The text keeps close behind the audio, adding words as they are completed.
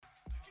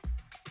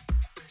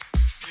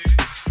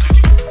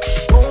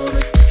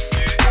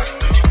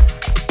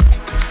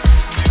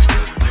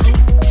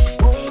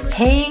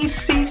Hey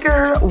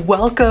Seeker,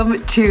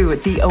 welcome to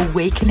the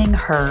Awakening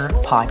Her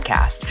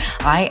podcast.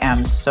 I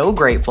am so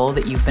grateful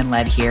that you've been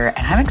led here,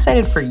 and I'm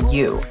excited for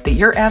you that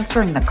you're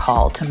answering the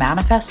call to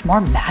manifest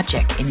more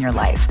magic in your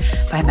life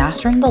by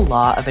mastering the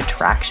law of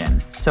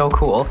attraction. So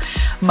cool.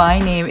 My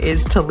name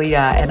is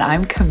Talia, and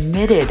I'm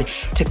committed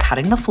to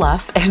cutting the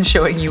fluff and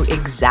showing you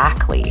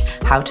exactly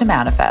how to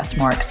manifest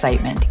more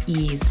excitement,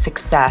 ease,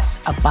 success,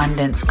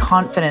 abundance,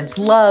 confidence,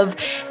 love,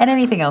 and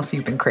anything else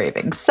you've been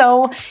craving.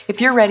 So if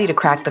you're ready to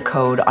crack the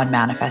code on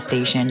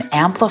manifestation,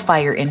 amplify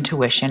your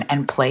intuition,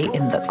 and play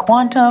in the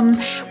quantum,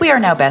 we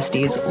are now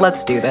besties.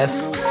 Let's do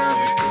this.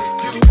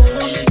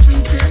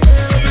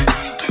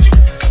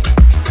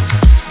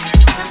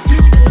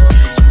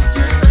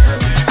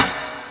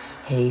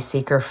 Hey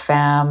Seeker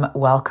fam,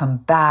 welcome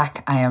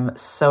back. I am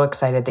so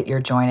excited that you're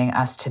joining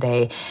us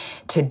today.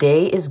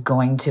 Today is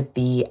going to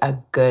be a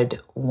good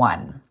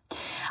one.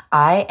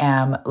 I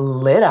am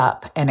lit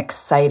up and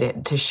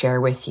excited to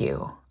share with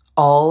you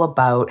all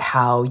about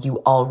how you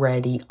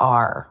already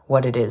are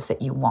what it is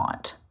that you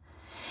want.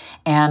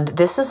 And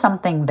this is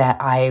something that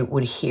I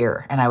would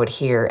hear and I would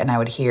hear and I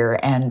would hear,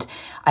 and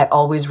I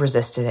always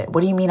resisted it.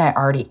 What do you mean I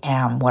already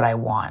am what I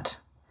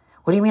want?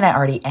 What do you mean I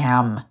already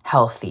am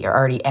healthy or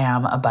already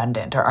am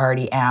abundant or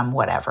already am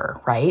whatever,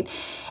 right?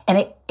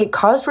 And it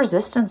caused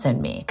resistance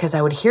in me because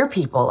I would hear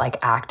people like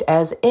act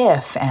as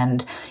if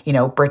and,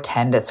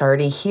 pretend it's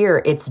already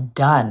here. It's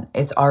done.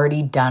 It's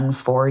already done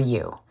for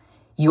you.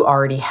 You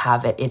already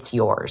have it. It's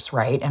yours,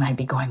 right? And I'd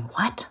be going,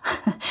 what?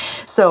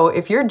 So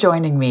if you're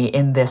joining me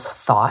in this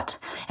thought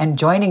and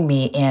joining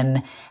me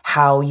in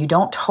how you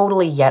don't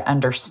totally yet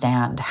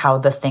understand how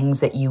the things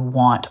that you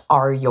want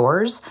are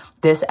yours,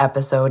 this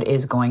episode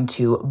is going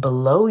to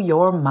blow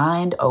your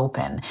mind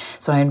open.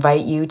 So I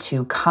invite you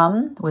to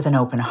come with an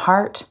open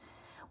heart,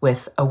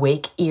 with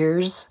awake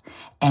ears,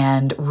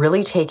 and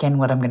really take in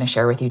what I'm going to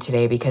share with you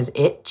today because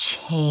it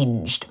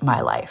changed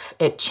my life.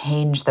 It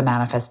changed the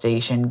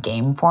manifestation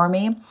game for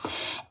me.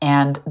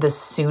 And the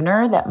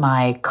sooner that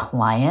my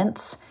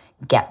clients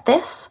get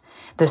this,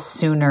 the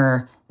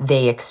sooner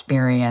they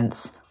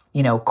experience,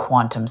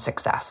 quantum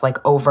success, like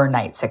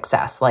overnight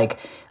success, like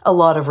a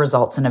lot of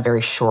results in a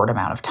very short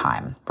amount of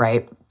time,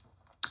 right?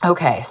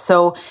 Okay,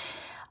 so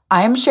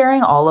I'm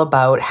sharing all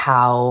about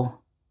how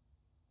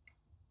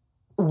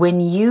when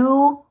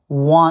you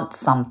want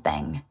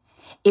something,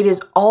 it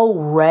is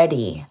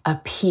already a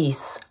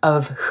piece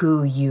of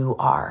who you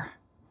are.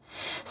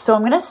 So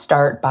I'm going to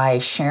start by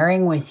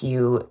sharing with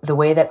you the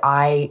way that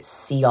I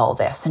see all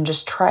this and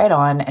just try it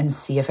on and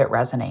see if it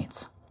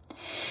resonates.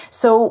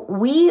 So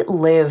we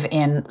live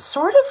in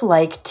sort of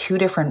like two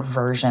different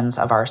versions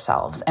of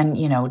ourselves. And,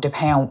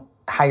 depending on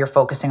how you're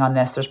focusing on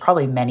this, there's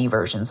probably many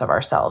versions of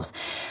ourselves.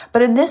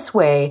 But in this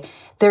way,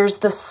 there's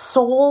the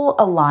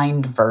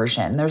soul-aligned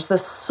version. There's the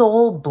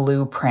soul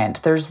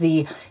blueprint. There's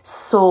the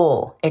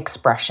soul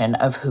expression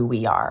of who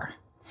we are.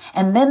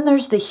 And then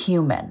there's the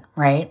human,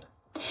 right?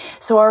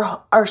 So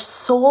our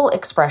soul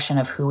expression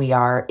of who we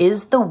are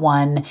is the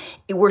one,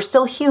 we're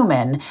still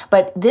human,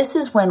 but this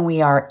is when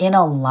we are in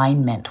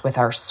alignment with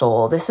our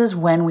soul. This is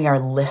when we are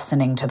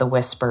listening to the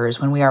whispers,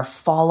 when we are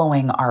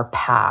following our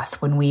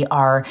path, when we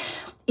are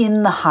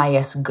in the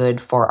highest good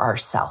for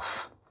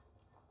ourself.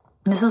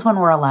 This is when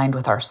we're aligned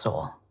with our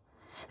soul.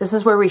 This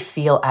is where we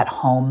feel at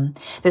home.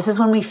 This is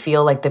when we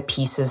feel like the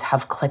pieces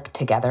have clicked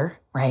together,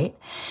 right?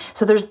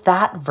 So there's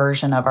that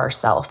version of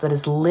ourself that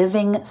is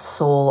living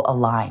soul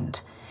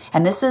aligned.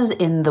 And this is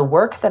in the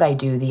work that I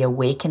do, the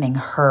Awakening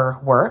Her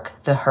work,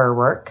 the Her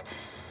work.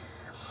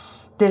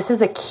 This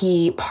is a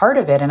key part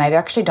of it, and I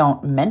actually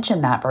don't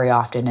mention that very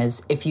often,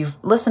 is if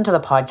you've listened to the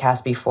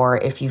podcast before,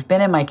 if you've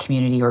been in my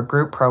community or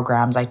group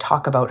programs, I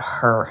talk about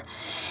her.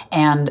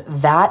 And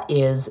that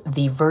is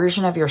the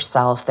version of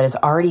yourself that has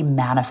already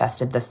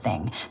manifested the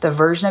thing, the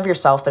version of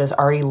yourself that is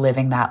already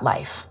living that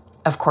life.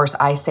 Of course,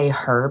 I say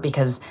her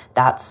because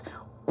that's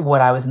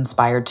what I was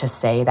inspired to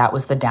say. That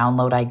was the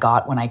download I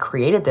got when I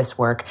created this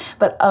work.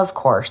 But of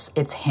course,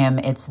 it's him,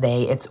 it's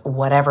they, it's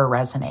whatever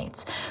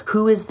resonates.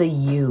 Who is the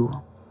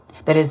you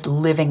that is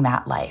living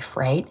that life,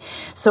 right?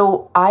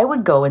 So I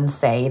would go and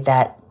say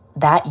that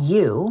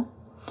you,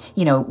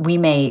 we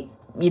may,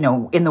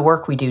 in the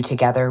work we do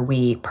together,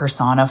 we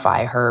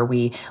personify her.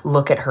 We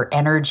look at her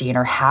energy and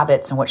her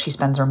habits and what she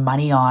spends her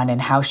money on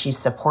and how she's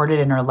supported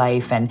in her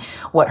life and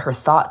what her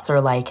thoughts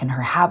are like and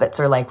her habits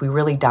are like. We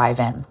really dive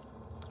in.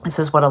 This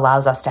is what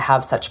allows us to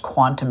have such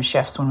quantum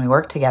shifts when we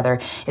work together,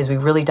 is we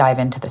really dive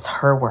into this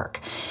her work.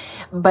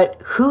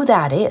 But who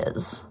that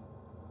is,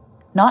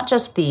 not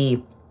just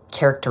the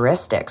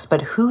characteristics,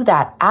 but who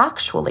that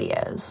actually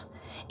is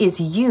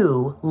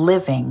you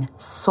living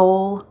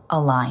soul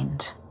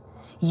aligned.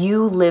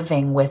 You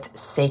living with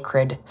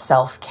sacred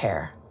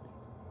self-care.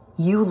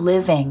 You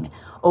living,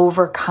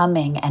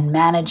 overcoming and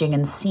managing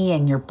and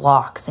seeing your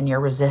blocks and your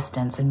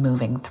resistance and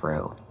moving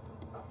through.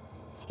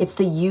 It's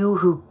the you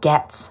who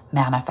gets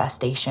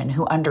manifestation,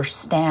 who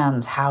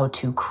understands how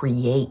to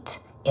create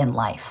in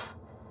life.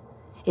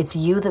 It's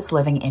you that's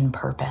living in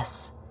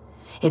purpose.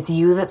 It's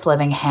you that's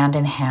living hand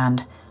in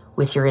hand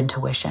with your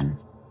intuition.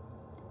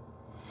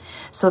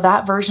 So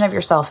that version of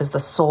yourself is the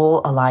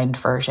soul-aligned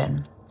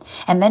version.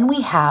 And then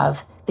we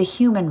have the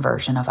human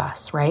version of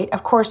us, right?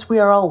 Of course, we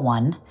are all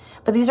one,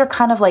 but these are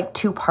kind of like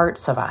two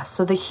parts of us.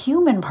 So the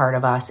human part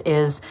of us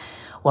is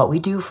what we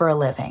do for a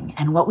living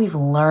and what we've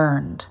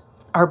learned,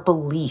 our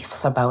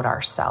beliefs about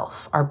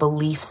ourselves, our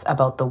beliefs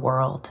about the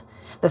world,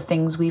 the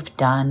things we've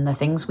done, the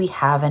things we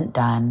haven't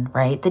done,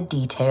 right? The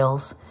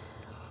details,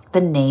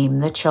 the name,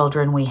 the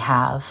children we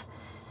have,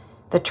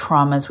 the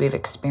traumas we've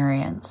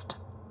experienced.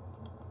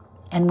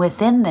 And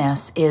within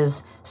this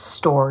is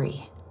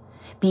story.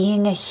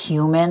 Being a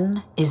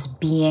human is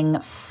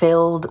being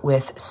filled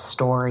with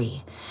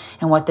story.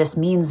 And what this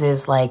means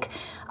is like,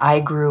 I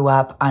grew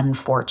up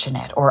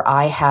unfortunate, or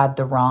I had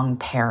the wrong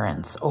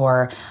parents,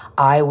 or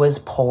I was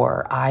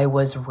poor, I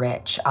was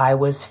rich, I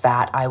was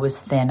fat, I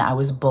was thin, I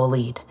was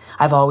bullied.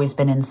 I've always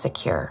been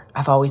insecure.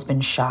 I've always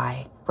been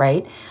shy,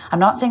 right? I'm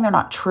not saying they're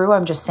not true.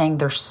 I'm just saying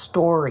they're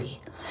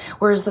story.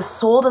 Whereas the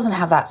soul doesn't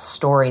have that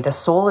story. The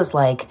soul is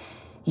like,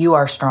 you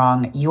are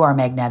strong, you are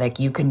magnetic,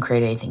 you can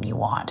create anything you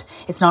want.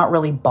 It's not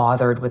really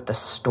bothered with the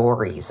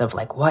stories of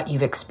like what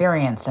you've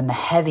experienced and the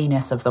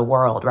heaviness of the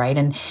world, right?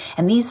 And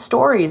these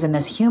stories and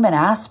this human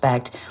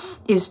aspect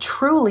is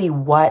truly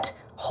what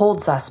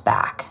holds us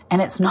back.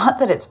 And it's not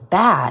that it's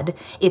bad,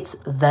 it's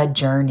the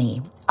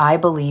journey. I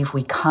believe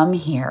we come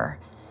here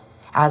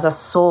as a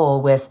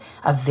soul with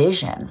a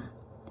vision.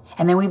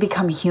 And then we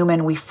become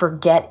human, we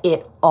forget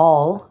it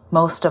all.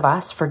 Most of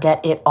us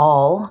forget it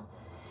all.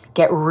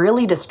 Get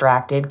really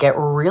distracted, get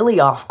really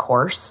off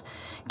course,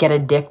 get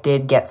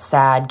addicted, get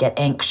sad, get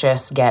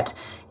anxious, get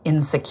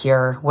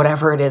insecure,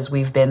 whatever it is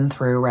we've been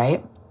through,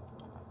 right?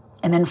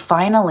 And then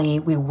finally,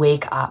 we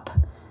wake up.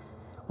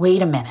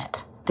 Wait a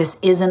minute. This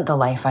isn't the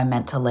life I'm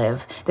meant to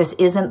live. This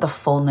isn't the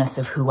fullness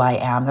of who I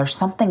am. There's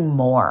something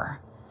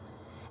more.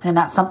 And then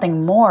that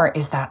something more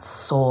is that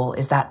soul,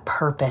 is that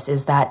purpose,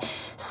 is that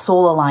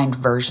soul-aligned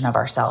version of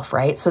ourselves,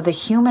 right? So the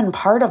human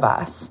part of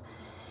us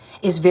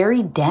is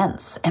very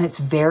dense, and it's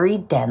very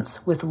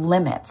dense with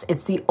limits.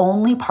 It's the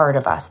only part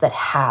of us that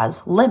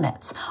has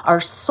limits. Our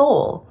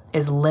soul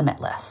is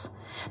limitless.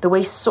 The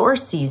way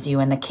Source sees you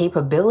and the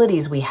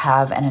capabilities we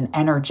have at an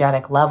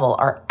energetic level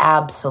are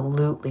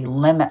absolutely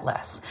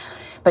limitless.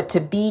 But to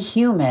be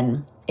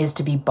human is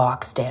to be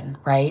boxed in,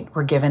 right?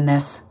 We're given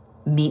this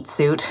meat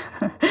suit,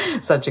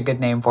 such a good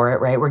name for it,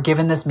 right? We're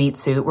given this meat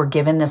suit. We're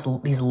given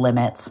these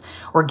limits.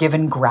 We're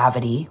given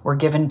gravity. We're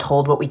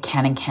told what we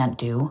can and can't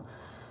do.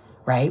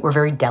 Right? We're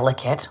very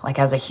delicate. Like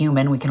as a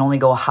human, we can only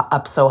go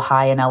up so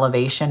high in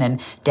elevation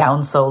and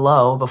down so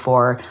low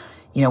before,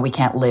 we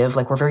can't live.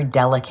 Like we're very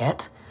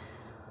delicate.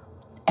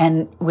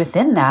 And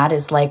within that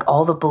is like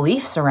all the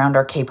beliefs around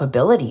our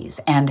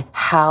capabilities and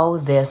how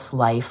this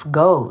life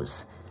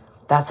goes.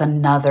 That's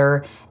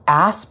another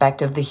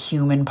aspect of the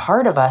human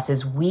part of us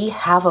is we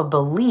have a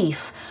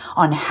belief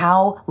on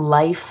how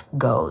life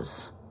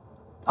goes.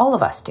 All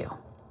of us do.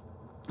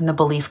 And the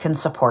belief can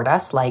support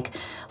us, like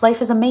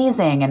life is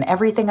amazing and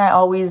everything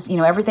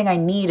everything I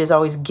need is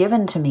always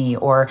given to me,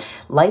 or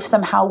life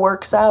somehow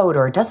works out,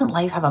 or doesn't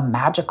life have a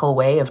magical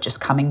way of just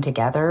coming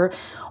together?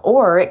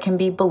 Or it can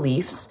be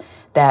beliefs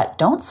that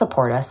don't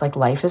support us, like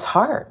life is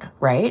hard,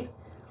 right?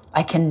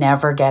 I can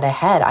never get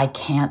ahead. I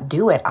can't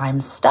do it.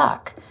 I'm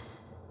stuck.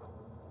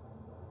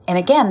 And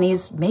again,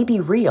 these may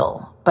be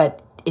real,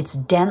 but it's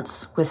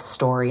dense with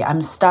story. I'm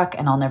stuck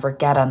and I'll never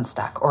get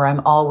unstuck, or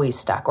I'm always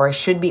stuck, or I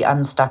should be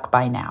unstuck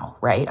by now,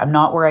 right? I'm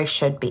not where I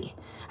should be.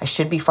 I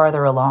should be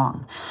farther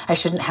along. I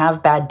shouldn't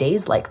have bad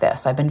days like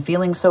this. I've been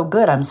feeling so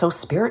good. I'm so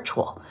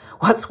spiritual.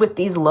 What's with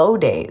these low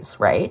days,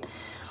 right?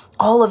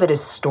 All of it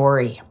is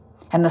story.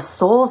 And the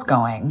soul's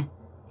going,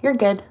 you're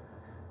good.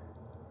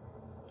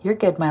 You're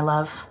good, my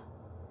love.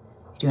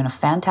 You're doing a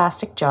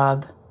fantastic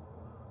job.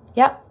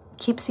 Yep,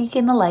 keep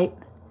seeking the light.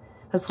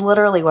 That's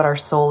literally what our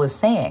soul is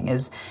saying,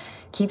 is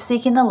keep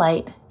seeking the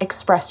light,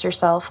 express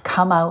yourself,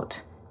 come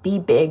out, be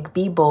big,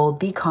 be bold,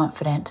 be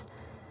confident.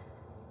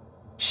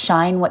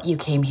 Shine what you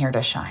came here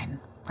to shine,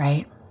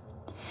 right?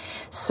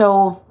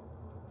 So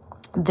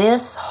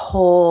this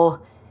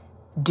whole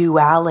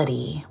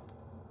duality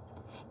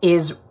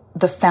is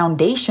the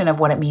foundation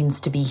of what it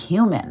means to be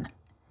human.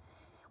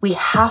 We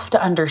have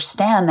to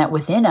understand that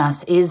within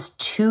us is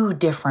two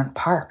different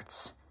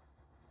parts.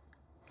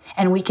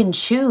 And we can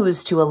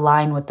choose to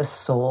align with the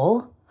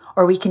soul,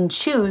 or we can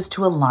choose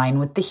to align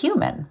with the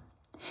human.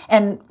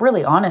 And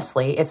really,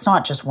 honestly, it's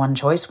not just one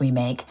choice we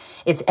make.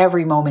 It's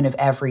every moment of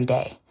every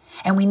day.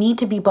 And we need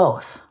to be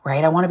both,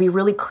 right? I want to be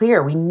really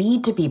clear. We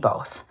need to be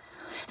both.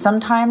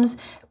 Sometimes,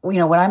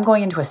 when I'm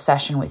going into a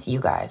session with you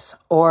guys,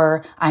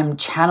 or I'm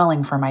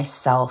channeling for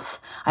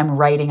myself, I'm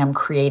writing, I'm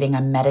creating,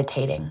 I'm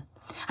meditating,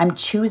 I'm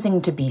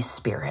choosing to be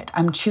spirit.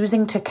 I'm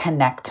choosing to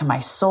connect to my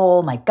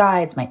soul, my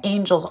guides, my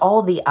angels,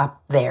 all the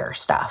up there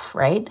stuff,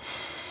 right?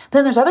 But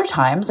then there's other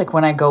times, like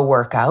when I go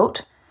work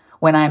out,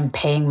 when I'm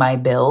paying my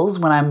bills,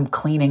 when I'm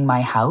cleaning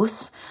my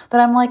house, that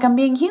I'm like, I'm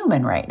being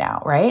human right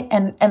now, right?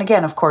 And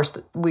again, of course,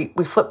 we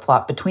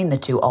flip-flop between the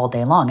two all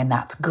day long, and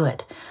that's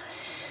good.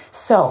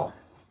 So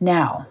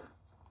now,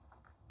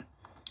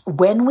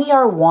 when we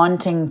are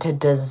wanting to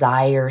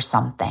desire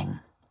something,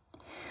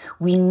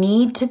 we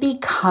need to be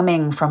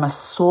coming from a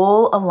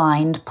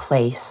soul-aligned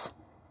place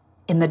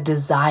in the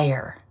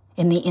desire,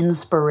 in the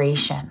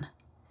inspiration.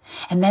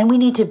 And then we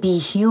need to be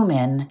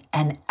human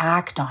and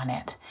act on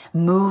it,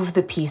 move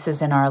the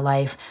pieces in our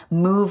life,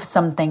 move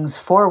some things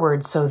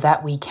forward so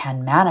that we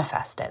can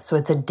manifest it. So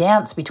it's a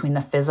dance between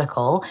the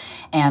physical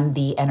and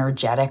the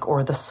energetic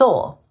or the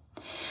soul.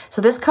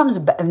 So this comes,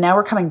 now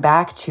we're coming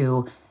back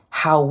to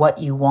how what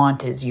you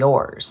want is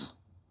yours.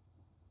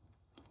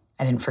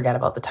 I didn't forget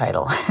about the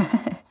title.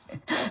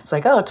 It's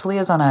like, oh,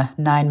 Talia's on a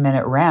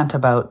 9-minute rant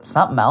about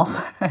something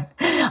else.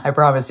 I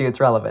promise you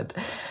it's relevant.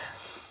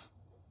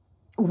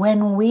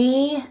 When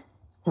we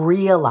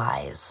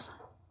realize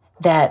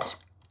that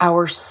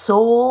our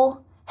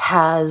soul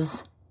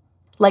has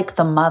like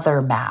the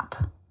mother map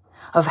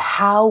of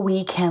how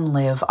we can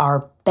live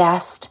our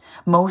best,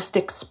 most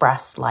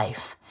expressed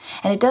life.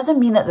 And it doesn't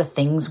mean that the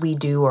things we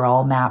do are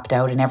all mapped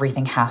out and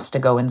everything has to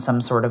go in some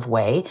sort of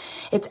way.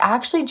 It's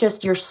actually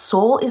just your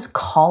soul is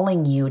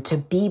calling you to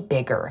be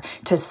bigger,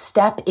 to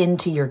step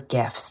into your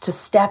gifts, to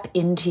step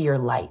into your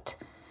light.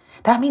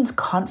 That means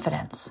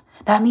confidence.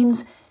 That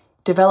means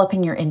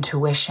developing your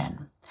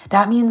intuition.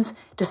 That means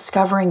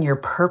discovering your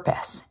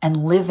purpose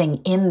and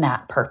living in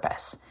that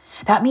purpose.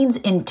 That means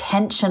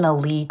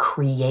intentionally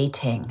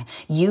creating,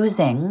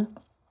 using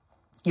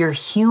your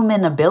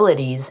human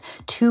abilities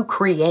to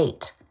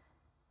create.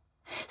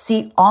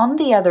 See, on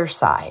the other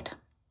side,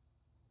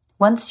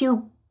 once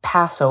you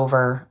pass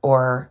over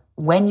or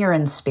when you're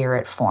in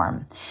spirit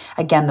form,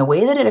 again, the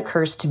way that it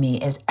occurs to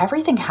me is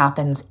everything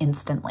happens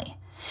instantly.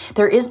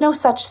 There is no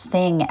such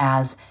thing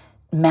as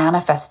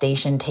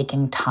manifestation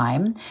taking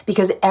time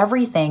because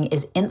everything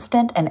is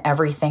instant and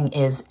everything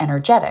is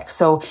energetic.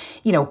 So,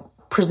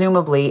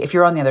 presumably, if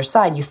you're on the other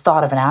side, you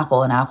thought of an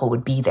apple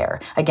would be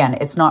there. Again,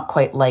 it's not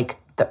quite like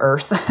the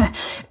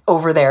earth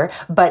over there,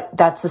 but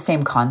that's the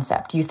same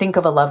concept. You think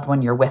of a loved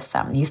one, you're with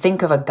them. You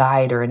think of a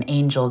guide or an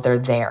angel, they're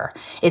there.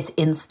 It's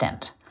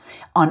instant.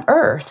 On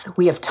earth,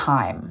 we have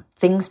time.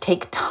 Things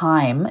take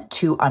time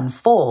to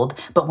unfold,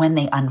 but when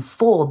they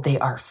unfold, they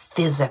are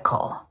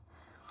physical.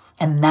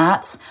 And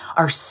that's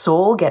our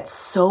soul gets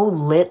so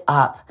lit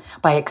up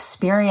by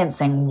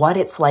experiencing what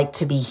it's like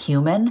to be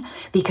human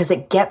because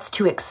it gets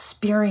to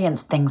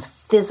experience things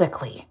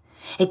physically.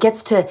 It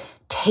gets to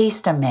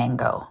taste a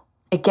mango.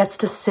 It gets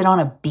to sit on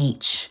a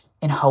beach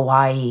in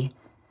Hawaii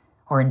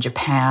or in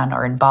Japan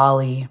or in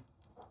Bali.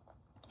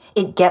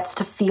 It gets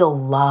to feel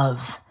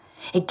love.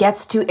 It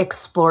gets to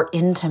explore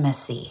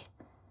intimacy.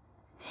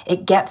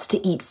 It gets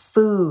to eat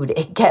food.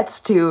 It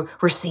gets to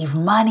receive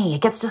money.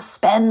 It gets to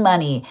spend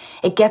money.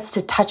 It gets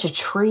to touch a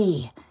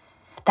tree.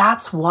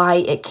 That's why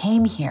it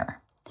came here.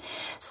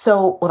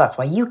 That's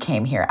why you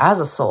came here as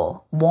a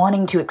soul,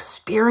 wanting to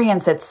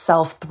experience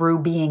itself through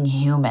being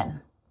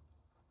human.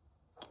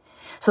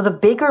 So the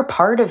bigger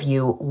part of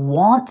you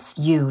wants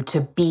you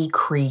to be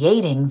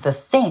creating the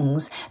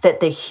things that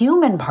the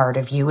human part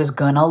of you is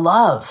gonna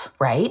love,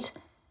 right?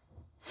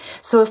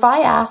 So if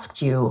I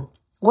asked you,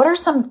 what are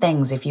some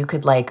things if you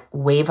could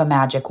wave a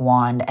magic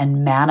wand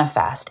and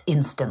manifest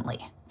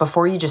instantly?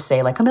 Before you just say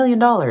 $1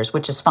 million,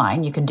 which is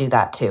fine, you can do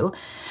that too.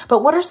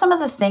 But what are some of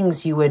the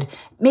things you would,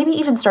 maybe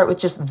even start with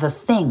just the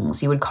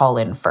things you would call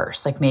in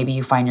first? Maybe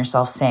you find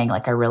yourself saying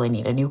I really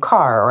need a new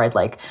car, or I'd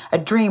like a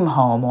dream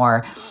home,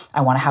 or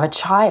I want to have a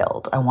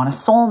child, I want a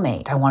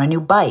soulmate, I want a new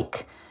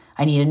bike,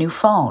 I need a new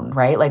phone,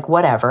 right?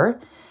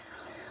 Whatever.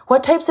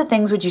 What types of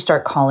things would you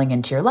start calling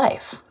into your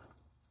life?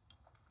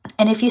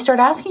 And if you start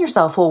asking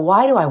yourself, well,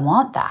 why do I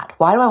want that?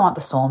 Why do I want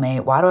the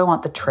soulmate? Why do I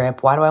want the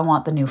trip? Why do I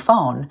want the new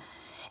phone?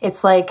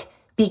 It's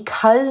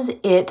because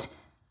it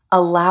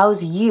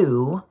allows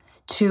you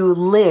to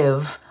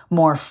live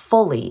more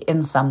fully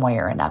in some way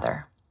or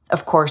another.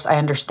 Of course, I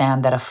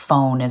understand that a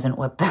phone isn't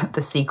what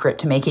the secret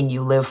to making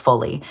you live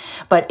fully.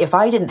 But if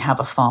I didn't have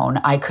a phone,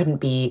 I couldn't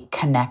be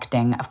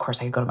connecting. Of course,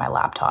 I could go to my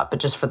laptop,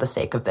 but just for the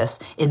sake of this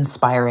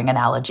inspiring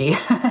analogy,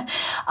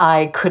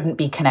 I couldn't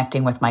be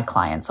connecting with my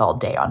clients all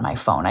day on my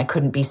phone. I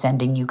couldn't be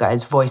sending you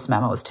guys voice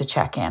memos to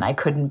check in. I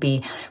couldn't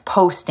be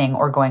posting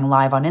or going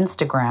live on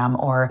Instagram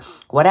or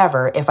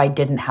whatever if I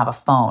didn't have a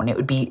phone. It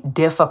would be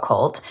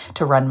difficult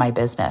to run my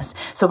business.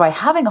 So by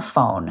having a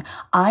phone,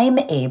 I'm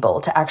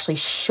able to actually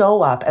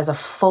show up as a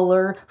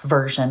fuller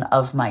version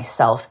of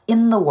myself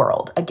in the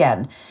world.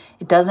 Again,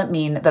 it doesn't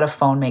mean that a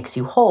phone makes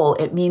you whole.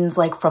 It means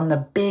from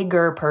the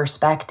bigger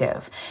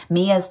perspective,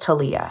 me as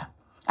Talia,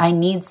 I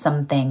need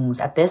some things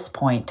at this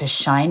point to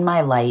shine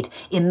my light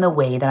in the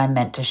way that I'm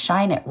meant to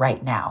shine it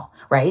right now,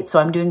 right? So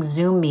I'm doing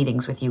Zoom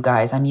meetings with you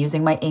guys. I'm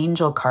using my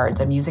angel cards.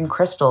 I'm using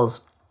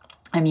crystals.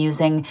 I'm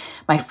using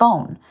my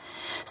phone.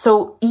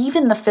 So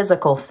even the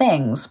physical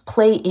things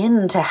play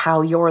into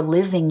how you're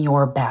living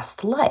your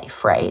best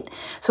life, right?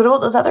 So what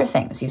about those other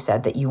things you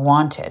said that you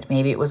wanted?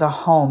 Maybe it was a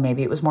home,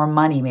 maybe it was more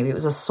money, maybe it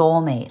was a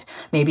soulmate,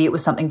 maybe it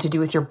was something to do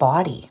with your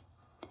body.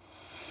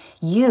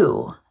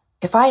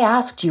 If I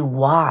asked you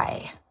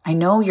why, I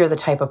know you're the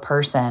type of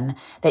person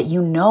that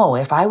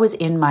if I was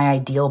in my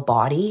ideal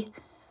body,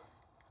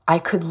 I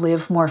could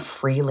live more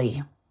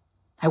freely.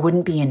 I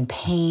wouldn't be in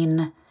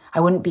pain. I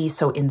wouldn't be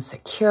so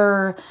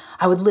insecure.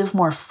 I would live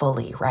more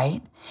fully,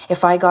 right?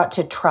 If I got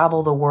to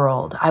travel the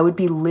world, I would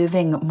be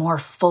living more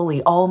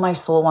fully. All my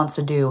soul wants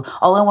to do,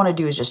 all I want to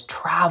do is just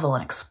travel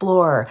and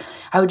explore.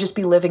 I would just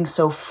be living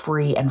so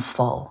free and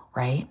full,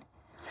 right?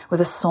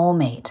 With a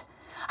soulmate,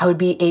 I would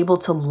be able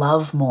to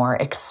love more,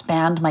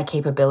 expand my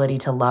capability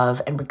to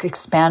love, and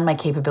expand my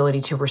capability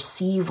to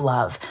receive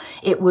love.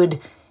 It would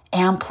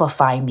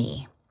amplify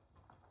me.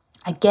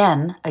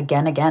 Again,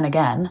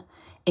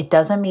 it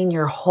doesn't mean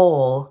you're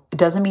whole. It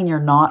doesn't mean you're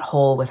not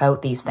whole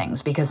without these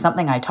things, because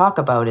something I talk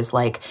about is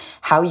like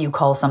how you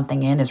call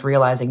something in is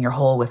realizing you're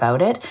whole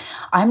without it.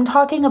 I'm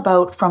talking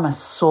about from a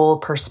soul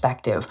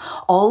perspective.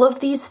 All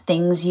of these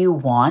things you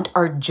want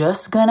are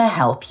just going to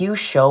help you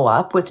show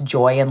up with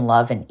joy and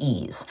love and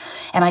ease.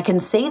 And I can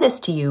say this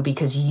to you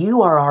because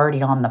you are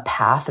already on the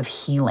path of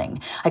healing.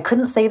 I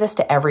couldn't say this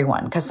to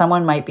everyone because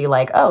someone might be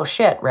like, oh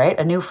shit, right?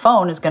 A new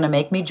phone is going to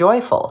make me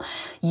joyful.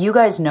 You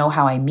guys know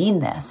how I mean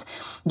this.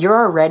 You're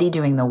already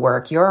doing the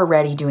work. You're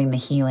already doing the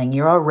healing.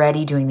 You're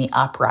already doing the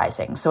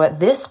uprising. So at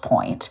this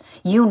point,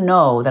 you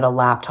know that a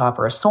laptop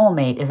or a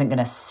soulmate isn't going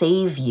to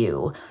save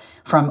you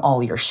from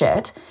all your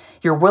shit.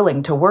 You're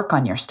willing to work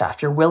on your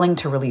stuff. You're willing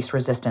to release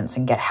resistance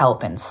and get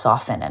help and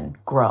soften and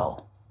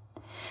grow.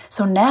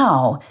 So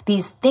now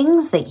these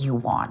things that you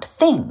want,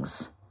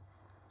 things,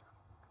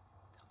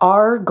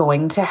 are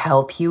going to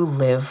help you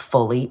live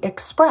fully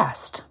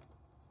expressed.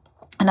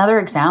 Another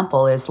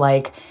example is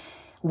like,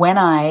 when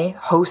I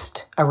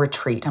host a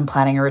retreat, I'm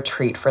planning a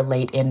retreat for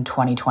late in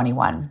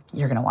 2021.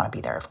 You're going to want to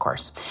be there, of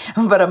course.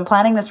 But I'm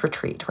planning this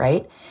retreat,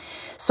 right?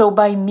 So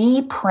by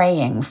me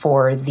praying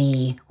for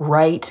the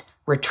right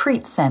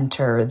retreat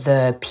center,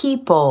 the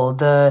people,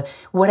 the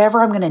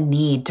whatever I'm going to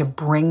need to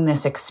bring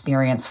this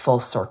experience full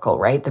circle,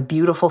 right? The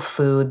beautiful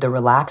food, the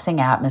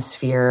relaxing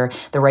atmosphere,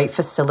 the right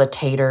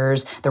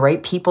facilitators, the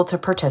right people to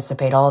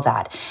participate, all of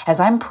that. As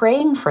I'm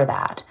praying for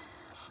that,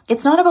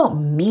 it's not about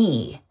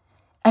me.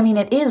 I mean,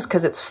 it is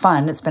because it's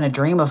fun. It's been a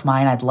dream of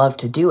mine. I'd love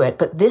to do it.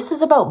 But this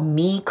is about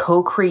me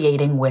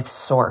co-creating with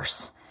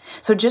Source.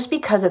 So just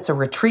because it's a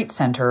retreat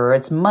center or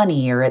it's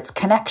money or it's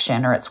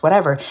connection or it's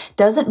whatever,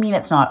 doesn't mean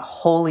it's not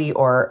holy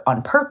or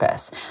on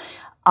purpose.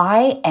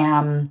 I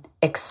am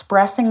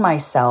expressing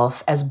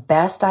myself as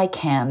best I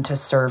can to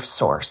serve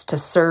Source, to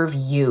serve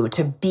you,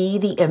 to be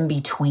the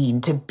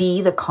in-between, to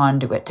be the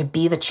conduit, to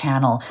be the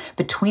channel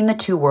between the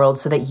two worlds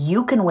so that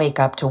you can wake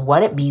up to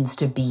what it means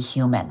to be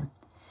human.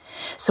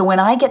 So when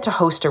I get to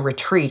host a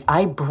retreat,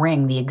 I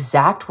bring the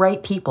exact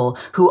right people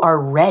who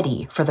are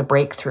ready for the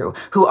breakthrough,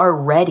 who are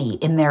ready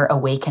in their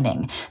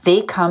awakening.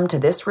 They come to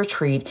this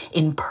retreat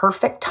in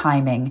perfect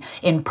timing,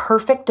 in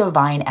perfect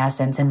divine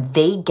essence, and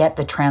they get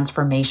the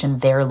transformation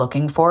they're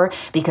looking for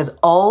because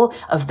all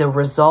of the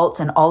results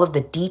and all of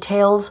the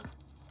details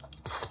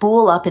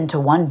spool up into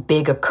one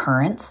big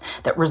occurrence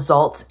that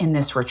results in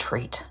this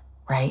retreat,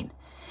 right?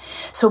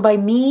 So by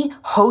me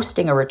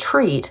hosting a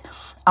retreat,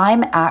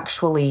 I'm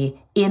actually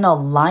in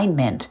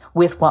alignment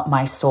with what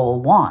my soul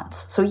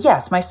wants. So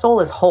yes, my soul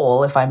is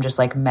whole if I'm just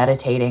like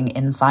meditating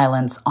in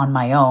silence on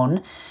my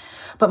own,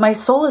 but my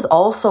soul is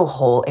also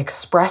whole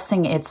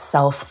expressing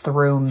itself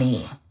through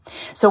me.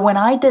 So when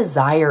I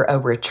desire a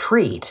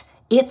retreat,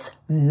 it's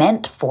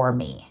meant for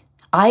me.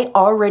 I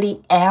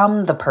already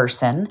am the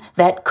person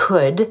that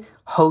could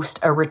host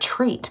a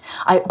retreat.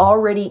 I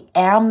already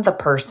am the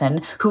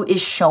person who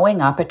is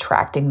showing up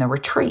attracting the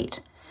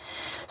retreat.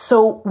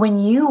 So when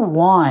you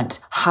want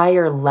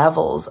higher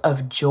levels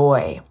of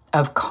joy,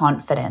 of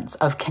confidence,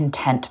 of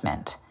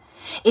contentment,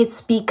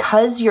 it's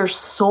because your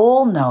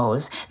soul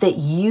knows that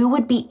you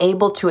would be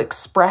able to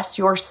express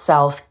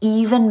yourself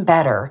even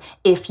better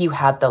if you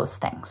had those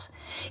things.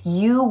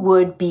 You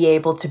would be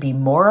able to be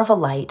more of a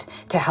light,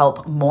 to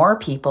help more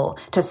people,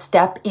 to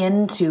step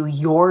into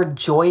your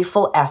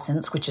joyful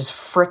essence, which is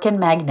frickin'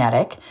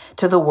 magnetic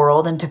to the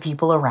world and to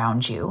people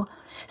around you.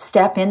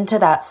 Step into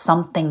that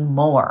something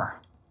more.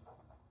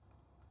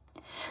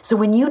 So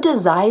when you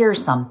desire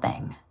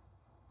something,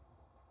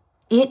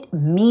 it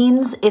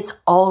means it's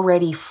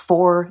already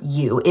for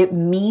you. It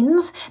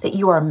means that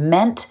you are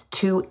meant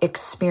to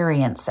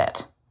experience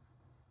it.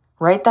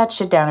 Write that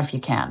shit down if you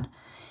can.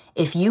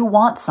 If you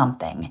want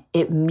something,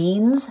 it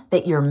means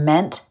that you're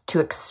meant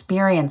to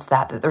experience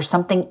that there's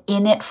something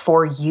in it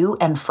for you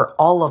and for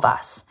all of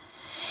us.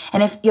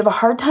 And if you have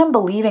a hard time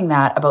believing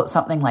that about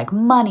something like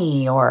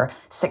money or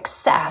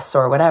success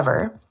or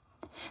whatever,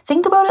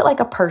 think about it like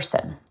a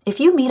person. If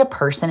you meet a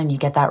person and you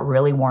get that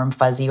really warm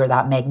fuzzy or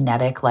that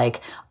magnetic, like,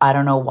 I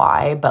don't know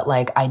why, but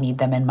like, I need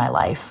them in my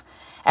life.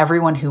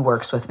 Everyone who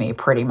works with me,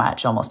 pretty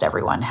much almost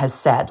everyone, has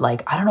said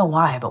like, I don't know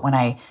why, but when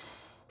I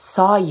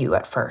saw you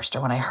at first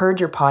or when I heard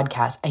your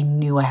podcast, I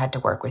knew I had to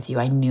work with you.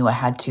 I knew I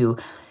had to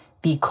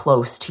be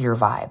close to your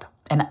vibe.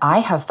 And I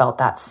have felt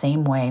that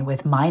same way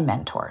with my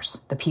mentors,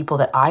 the people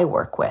that I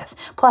work with.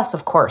 Plus,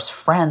 of course,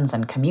 friends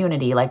and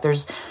community. Like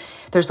there's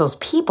those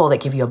people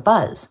that give you a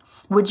buzz.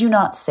 Would you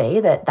not say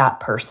that that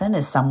person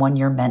is someone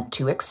you're meant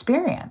to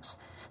experience?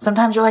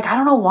 Sometimes you're like, I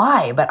don't know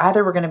why, but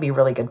either we're going to be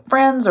really good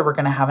friends or we're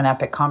going to have an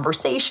epic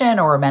conversation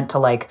or we're meant to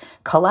like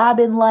collab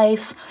in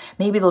life.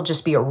 Maybe they'll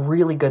just be a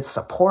really good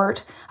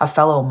support, a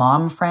fellow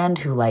mom friend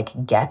who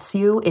like gets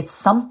you. It's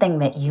something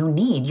that you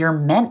need. You're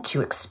meant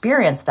to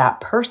experience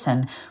that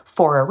person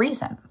for a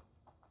reason.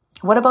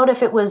 What about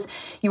if it was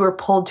you were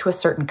pulled to a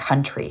certain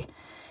country?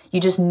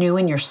 You just knew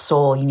in your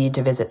soul you needed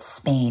to visit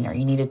Spain or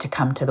you needed to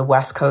come to the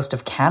west coast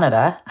of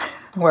Canada,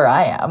 where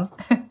I am.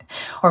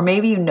 Or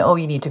maybe you know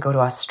you need to go to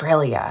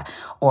Australia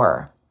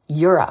or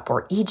Europe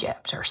or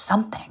Egypt or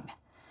something.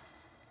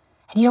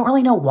 And you don't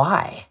really know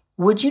why.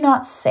 Would you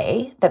not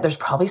say that there's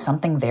probably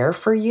something there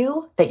for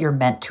you, that you're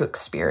meant to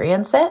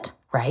experience it,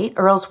 right?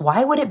 Or else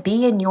why would it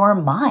be in your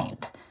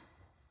mind?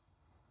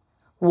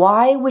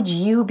 Why would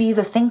you be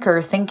the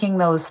thinker thinking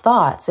those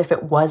thoughts if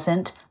it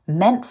wasn't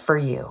meant for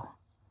you?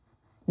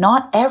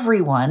 Not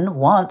everyone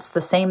wants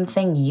the same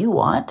thing you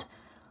want.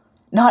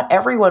 Not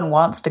everyone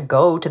wants to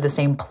go to the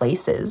same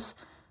places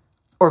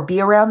or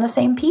be around the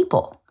same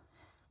people.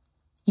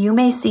 You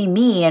may see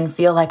me and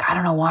feel like, I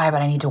don't know why,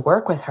 but I need to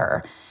work with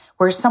her.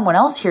 Whereas someone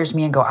else hears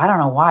me and go, I don't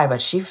know why,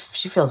 but she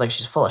feels like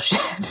she's full of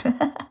shit.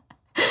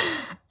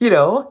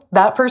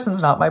 That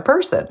person's not my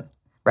person,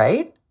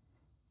 right?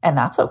 And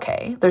that's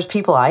okay. There's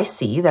people I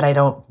see that I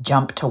don't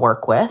jump to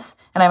work with.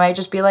 And I might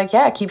just be like,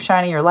 yeah, keep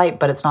shining your light,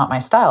 but it's not my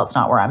style. It's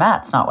not where I'm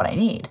at. It's not what I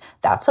need.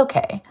 That's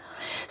okay.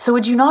 So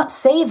would you not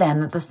say then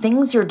that the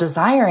things you're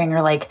desiring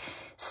are like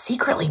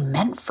secretly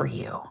meant for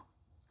you?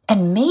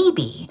 And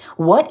maybe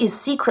what is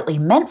secretly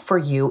meant for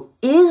you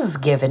is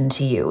given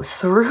to you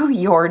through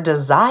your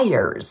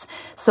desires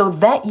so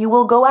that you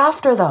will go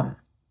after them.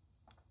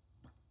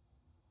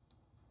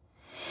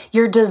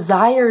 Your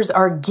desires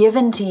are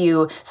given to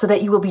you so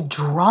that you will be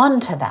drawn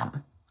to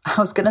them. I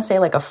was going to say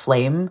like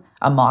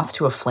a moth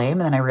to a flame,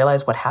 and then I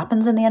realized what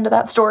happens in the end of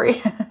that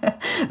story.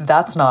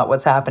 That's not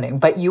what's happening,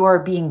 but you are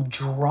being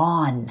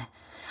drawn.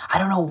 I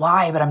don't know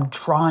why, but I'm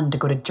drawn to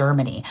go to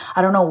Germany.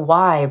 I don't know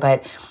why,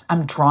 but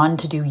I'm drawn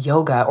to do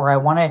yoga, or I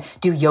want to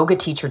do yoga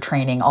teacher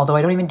training, although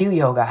I don't even do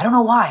yoga. I don't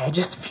know why. I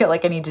just feel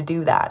like I need to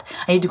do that.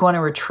 I need to go on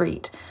a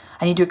retreat.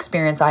 I need to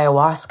experience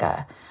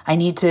ayahuasca. I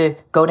need to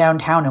go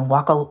downtown and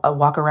walk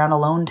around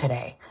alone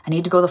today. I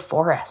need to go to the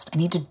forest. I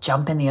need to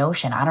jump in the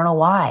ocean. I don't know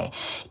why.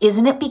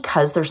 Isn't it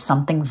because there's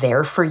something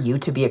there for you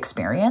to be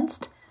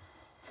experienced?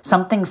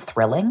 Something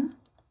thrilling?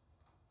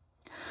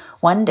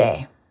 One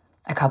day,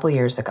 a couple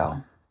years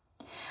ago,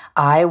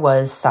 I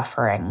was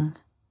suffering.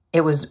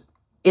 It was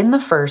in the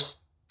first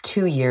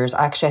 2 years,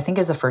 actually, I think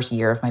is the first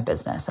year of my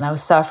business. And I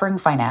was suffering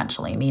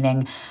financially,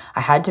 meaning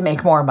I had to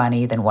make more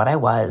money than what I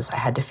was. I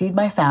had to feed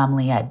my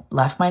family. I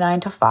left my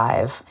 9 to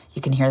 5.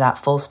 You can hear that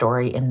full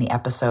story in the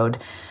episode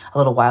a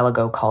little while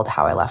ago called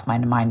How I Left My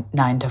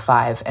 9 to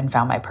 5 and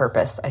Found My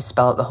Purpose. I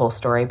spell out the whole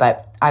story,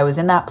 but I was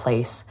in that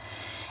place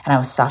and I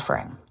was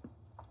suffering.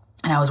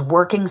 And I was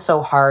working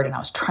so hard and I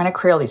was trying to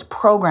create all these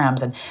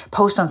programs and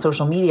post on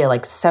social media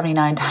like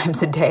 79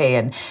 times a day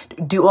and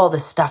do all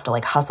this stuff to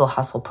like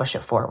hustle, push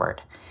it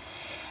forward.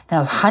 And I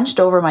was hunched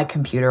over my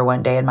computer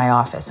one day in my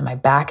office and my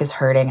back is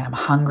hurting and I'm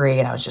hungry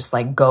and I was just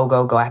like, go.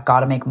 I got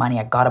to make money.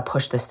 I got to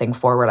push this thing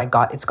forward.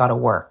 It's got to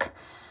work,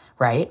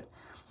 right?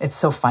 It's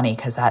so funny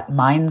because that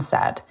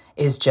mindset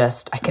is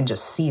just, I can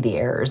just see the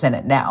errors in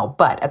it now.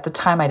 But at the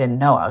time I didn't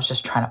know. I was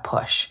just trying to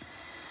push.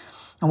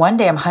 And one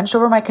day I'm hunched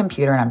over my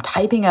computer and I'm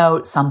typing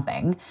out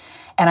something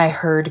and I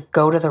heard,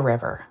 go to the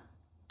river.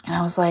 And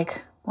I was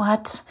like,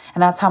 what?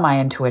 And that's how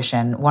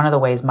one of the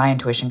ways my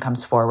intuition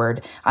comes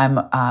forward.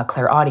 I'm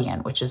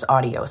clairaudient, which is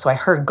audio. So I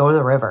heard, go to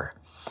the river.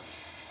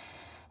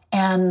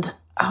 And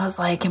I was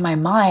like, in my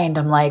mind,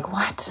 I'm like,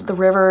 what? The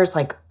river is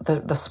like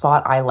the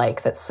spot I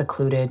like that's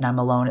secluded and I'm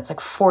alone. It's like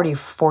 40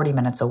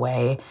 minutes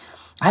away.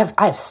 I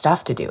have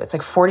stuff to do. It's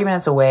like 40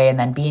 minutes away and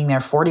then being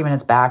there 40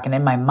 minutes back. And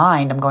in my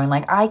mind, I'm going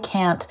like, I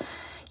can't,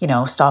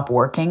 stop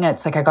working.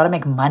 It's like, I got to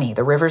make money.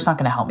 The river's not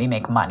going to help me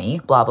make money,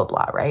 blah, blah,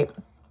 blah, right?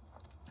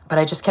 But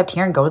I just kept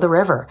hearing, go to the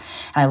river.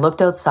 And I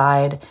looked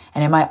outside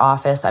and in my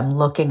office, I'm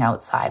looking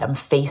outside. I'm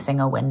facing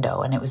a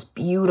window and it was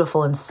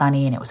beautiful and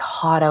sunny and it was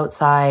hot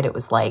outside. It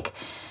was like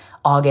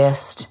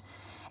August.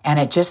 And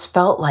it just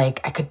felt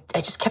like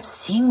I just kept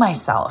seeing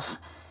myself,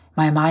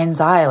 my mind's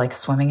eye, like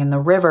swimming in the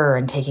river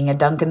and taking a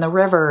dunk in the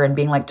river and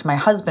being like to my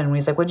husband when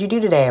he's like, what'd you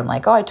do today? I'm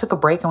like, oh, I took a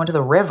break and went to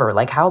the river.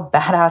 Like, how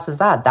badass is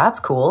that? That's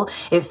cool.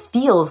 It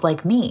feels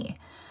like me.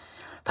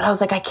 But I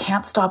was like, I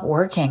can't stop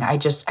working. I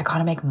got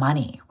to make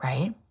money,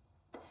 right?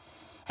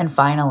 And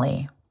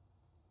finally,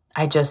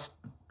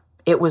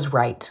 it was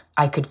right.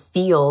 I could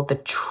feel the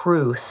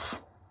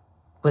truth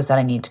was that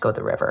I need to go to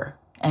the river.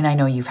 And I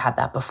know you've had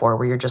that before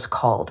where you're just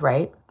called,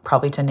 right?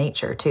 Probably to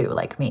nature too,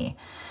 like me.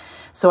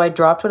 So I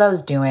dropped what I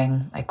was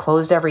doing. I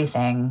closed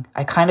everything.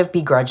 I kind of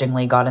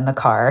begrudgingly got in the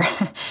car,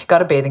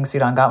 got a bathing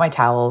suit on, got my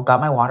towel, got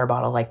my water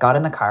bottle, got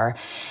in the car.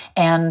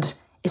 And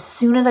as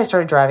soon as I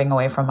started driving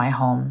away from my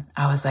home,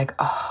 I was like,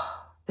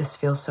 oh, this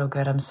feels so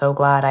good. I'm so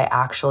glad I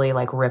actually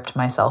ripped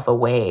myself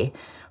away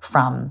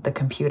from the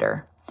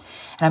computer.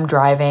 and I'm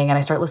driving and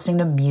I start listening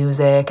to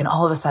music, and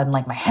all of a sudden,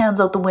 like, my hand's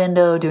out the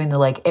window doing the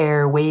like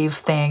air wave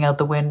thing out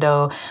the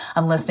window.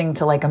 I'm listening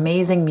to like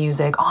amazing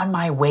music on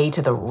my way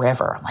to the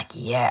river. I'm like,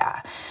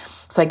 yeah.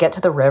 So I get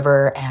to the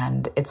river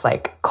and it's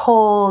like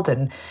cold,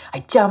 and I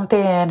jump in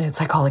and it's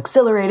like all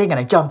exhilarating, and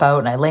I jump out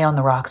and I lay on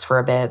the rocks for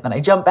a bit. Then I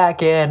jump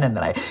back in and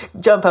then I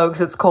jump out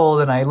because it's cold,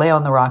 and I lay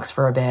on the rocks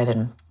for a bit.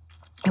 And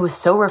it was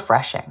so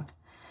refreshing.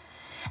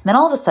 And then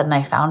all of a sudden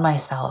I found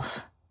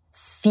myself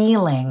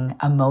feeling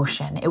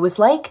emotion. It was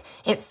like,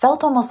 it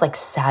felt almost like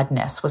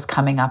sadness was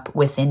coming up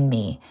within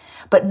me,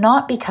 but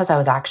not because I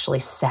was actually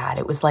sad.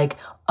 It was like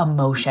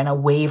emotion, a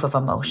wave of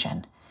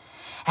emotion.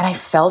 And I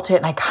felt it,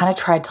 and I kind of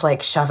tried to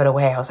like shove it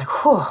away. I was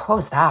like, whew, what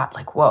was that?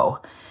 Like, whoa.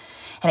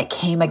 And it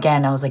came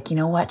again. I was like, you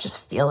know what?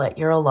 Just feel it.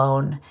 You're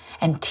alone.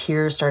 And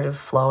tears started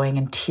flowing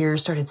and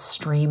tears started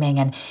streaming.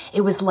 And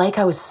it was like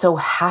I was so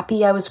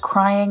happy I was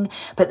crying,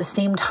 but at the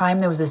same time,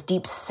 there was this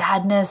deep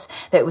sadness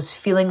that was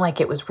feeling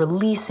like it was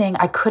releasing.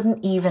 I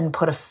couldn't even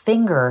put a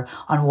finger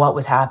on what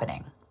was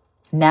happening.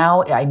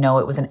 Now I know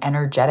it was an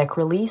energetic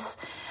release,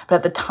 but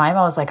at the time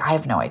I was like, I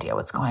have no idea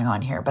what's going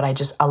on here, but I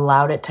just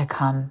allowed it to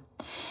come.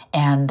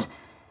 And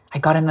I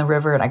got in the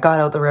river and I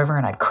got out the river,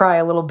 and I'd cry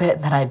a little bit,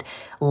 and then I'd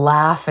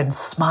laugh and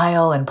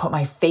smile and put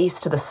my face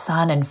to the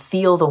sun and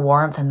feel the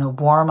warmth and the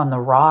warm on the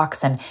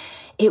rocks. And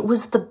it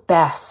was the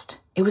best.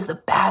 It was the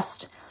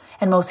best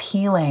and most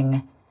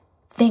healing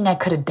thing I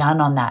could have done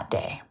on that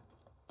day.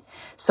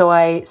 So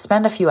I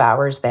spent a few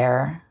hours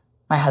there.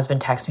 My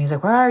husband texts me. He's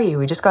like, where are you?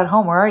 We just got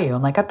home. Where are you?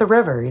 I'm like, at the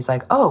river. He's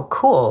like, oh,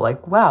 cool.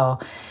 Like, wow.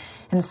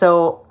 And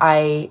so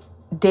I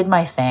did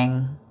my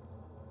thing,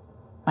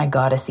 my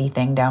goddessy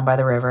thing down by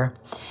the river,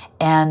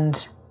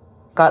 and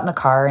got in the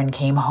car and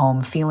came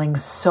home feeling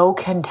so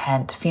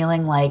content,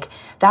 feeling like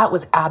that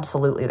was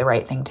absolutely the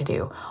right thing to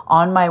do.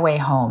 On my way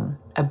home,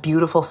 a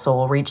beautiful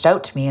soul reached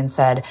out to me and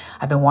said,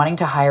 I've been wanting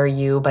to hire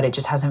you, but it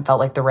just hasn't felt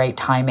like the right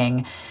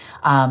timing.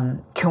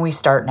 Can we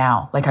start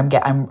now? Like,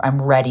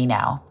 I'm ready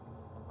now.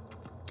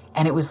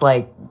 And it was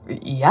like,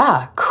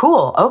 yeah,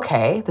 cool.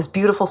 Okay. This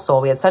beautiful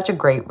soul. We had such a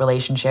great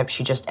relationship.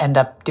 She just ended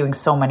up doing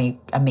so many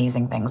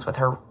amazing things with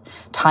her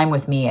time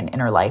with me and in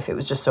her life. It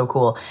was just so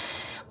cool.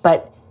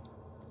 But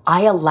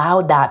I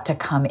allowed that to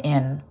come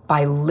in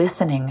by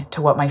listening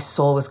to what my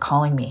soul was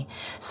calling me.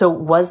 So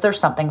was there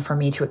something for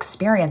me to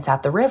experience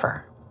at the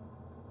river?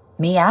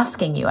 Me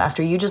asking you,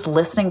 after you just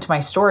listening to my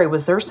story,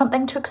 was there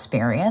something to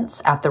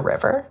experience at the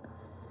river?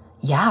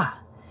 Yeah.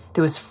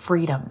 There was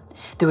freedom.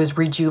 There was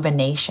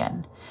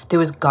rejuvenation. There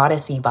was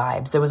goddessy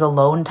vibes. There was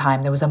alone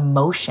time. There was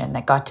emotion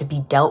that got to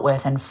be dealt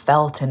with and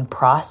felt and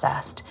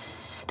processed.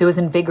 There was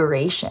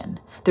invigoration.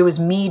 There was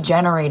me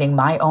generating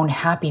my own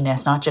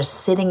happiness, not just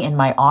sitting in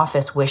my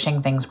office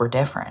wishing things were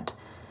different.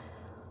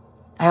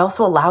 I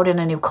also allowed in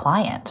a new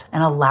client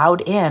and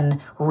allowed in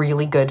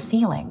really good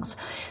feelings.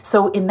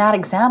 So in that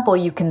example,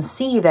 you can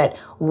see that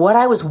what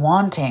I was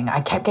wanting,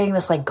 I kept getting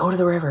this like, go to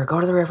the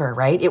river,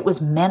 right? It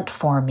was meant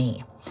for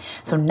me.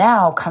 So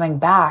now coming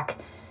back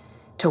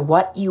to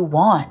what you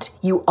want,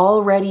 you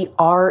already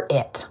are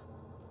it.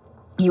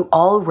 It's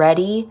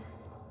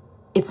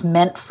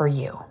meant for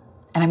you.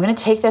 And I'm going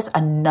to take this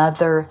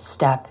another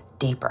step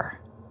deeper,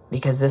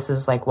 because this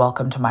is like,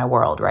 welcome to my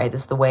world, right?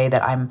 This is the way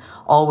that I'm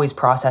always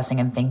processing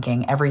and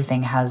thinking.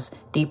 Everything has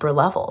deeper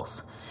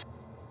levels.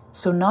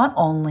 So not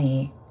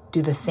only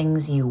do the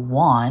things you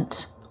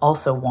want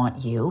also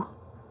want you,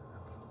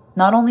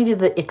 not only do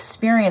the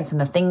experience and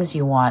the things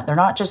you want, they're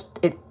not just,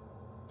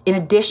 in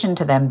addition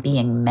to them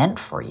being meant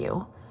for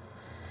you,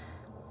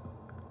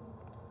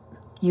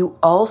 you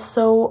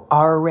also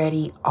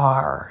already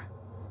are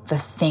the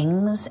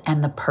things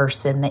and the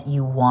person that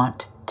you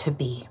want to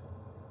be.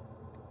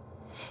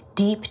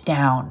 Deep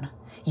down,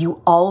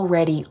 you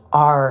already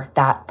are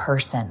that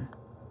person.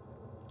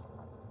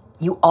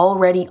 You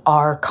already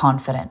are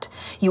confident.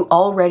 You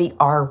already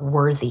are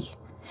worthy.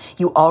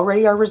 You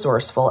already are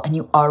resourceful, and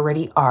you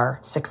already are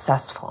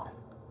successful.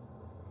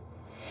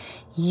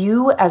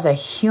 You as a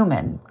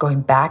human, going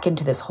back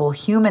into this whole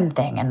human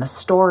thing and the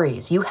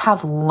stories, you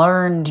have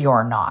learned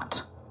you're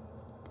not.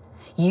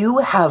 You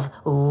have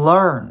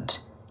learned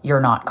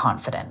you're not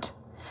confident.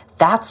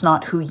 That's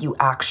not who you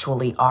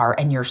actually are,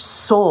 and your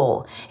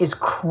soul is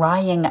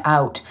crying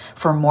out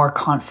for more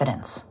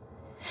confidence.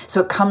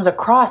 So it comes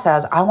across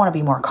as, I want to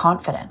be more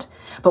confident.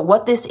 But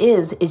what this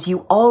is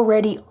you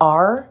already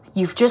are,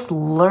 you've just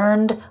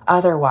learned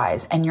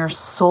otherwise, and your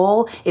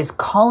soul is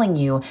calling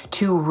you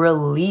to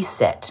release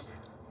it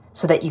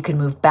so that you can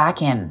move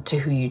back into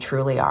who you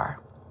truly are.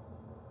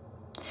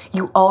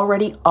 You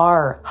already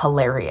are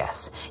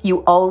hilarious.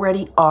 You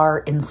already are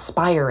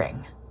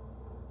inspiring.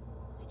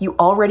 You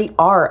already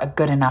are a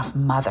good enough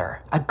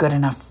mother, a good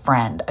enough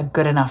friend, a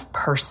good enough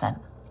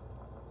person.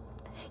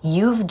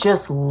 You've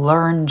just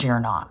learned you're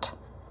not.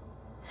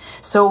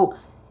 So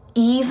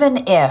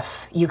even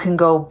if you can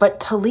go, but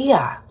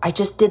Talia, I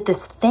just did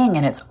this thing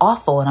and it's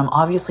awful and I'm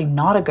obviously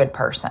not a good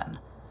person.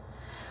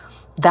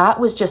 That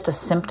was just a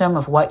symptom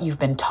of what you've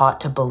been taught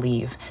to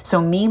believe.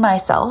 So me,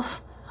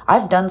 myself,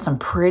 I've done some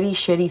pretty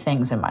shitty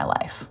things in my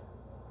life.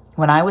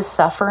 When I was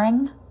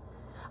suffering,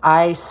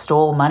 I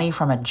stole money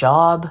from a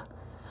job.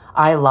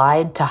 I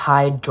lied to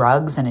hide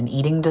drugs and an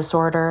eating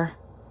disorder.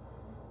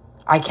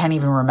 I can't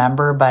even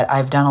remember, but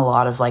I've done a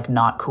lot of like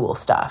not cool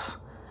stuff.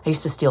 I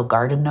used to steal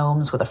garden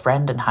gnomes with a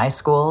friend in high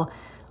school.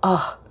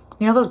 Oh,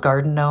 you know those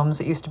garden gnomes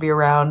that used to be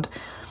around?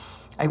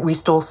 We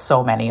stole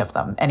so many of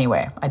them.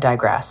 Anyway, I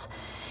digress.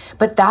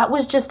 But that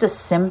was just a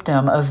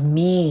symptom of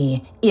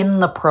me in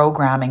the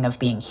programming of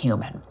being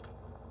human.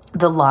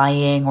 The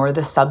lying or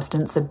the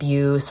substance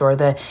abuse or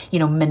the,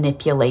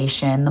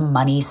 manipulation, the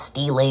money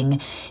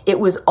stealing. It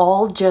was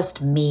all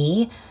just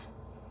me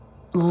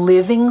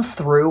living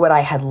through what I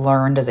had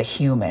learned as a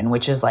human,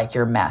 which is like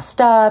you're messed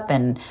up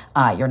and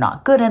you're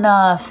not good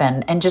enough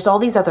and just all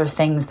these other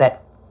things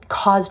that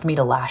caused me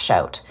to lash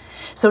out.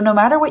 So no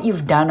matter what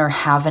you've done or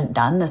haven't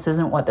done, this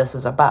isn't what this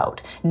is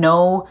about.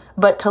 No,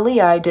 but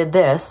Talia, I did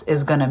this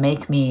is going to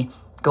make me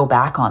go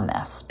back on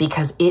this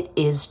because it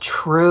is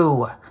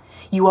true.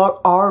 You are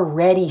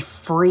already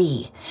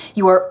free.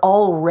 You are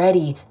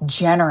already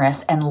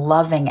generous and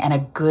loving and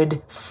a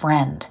good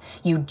friend.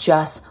 You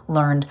just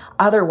learned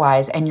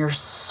otherwise, and your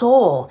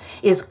soul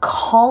is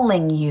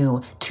calling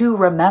you to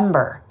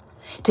remember,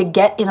 to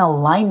get in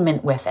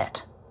alignment with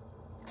it.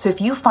 So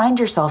if you find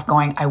yourself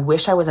going, I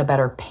wish I was a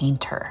better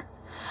painter.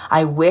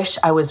 I wish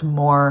I was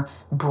more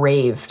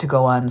brave to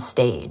go on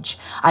stage.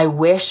 I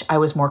wish I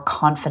was more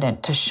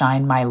confident to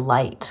shine my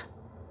light.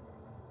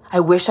 I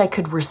wish I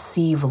could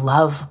receive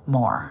love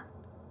more.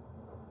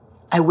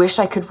 I wish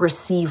I could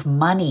receive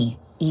money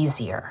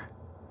easier.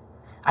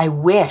 I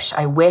wish.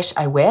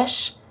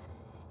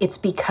 It's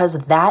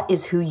because that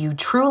is who you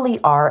truly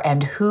are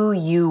and who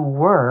you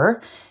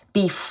were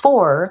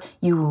before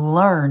you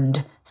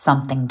learned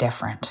something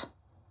different.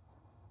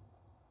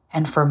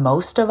 And for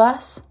most of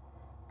us,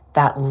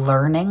 that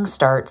learning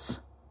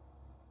starts,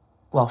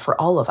 for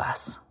all of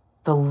us,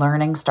 the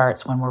learning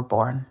starts when we're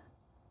born.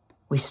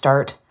 We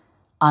start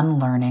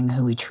unlearning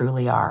who we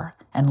truly are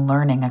and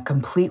learning a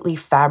completely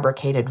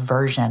fabricated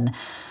version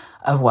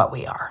of what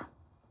we are.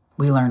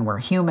 We learn we're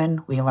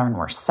human. We learn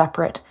we're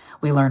separate.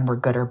 We learn we're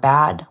good or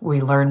bad.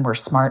 We learn we're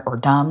smart or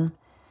dumb.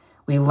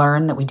 We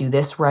learn that we do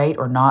this right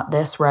or not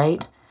this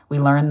right. We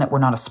learn that we're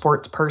not a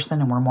sports person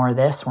and we're more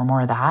this, we're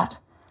more that.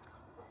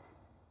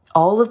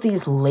 All of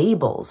these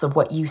labels of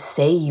what you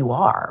say you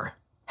are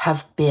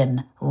have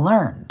been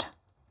learned.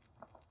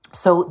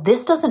 So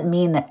this doesn't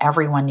mean that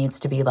everyone needs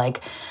to be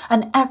like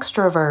an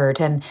extrovert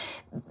and,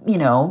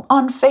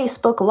 on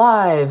Facebook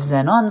Lives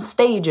and on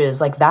stages.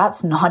 Like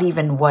that's not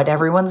even what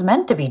everyone's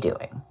meant to be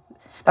doing.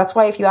 That's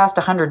why if you asked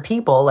 100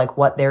 people like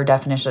what their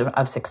definition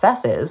of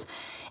success is,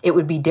 it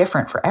would be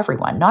different for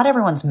everyone. Not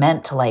everyone's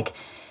meant to like,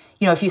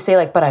 if you say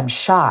like, but I'm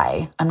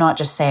shy, I'm not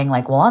just saying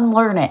like, well,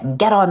 unlearn it and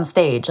get on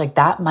stage. Like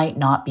that might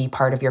not be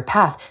part of your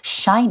path.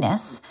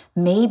 Shyness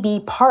may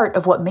be part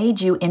of what made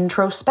you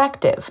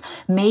introspective,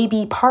 may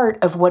be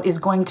part of what is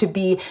going to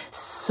be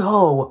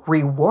so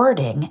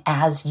rewarding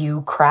as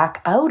you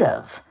crack out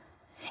of.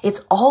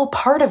 It's all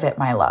part of it,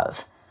 my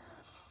love.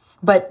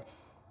 But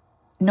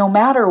no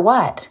matter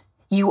what,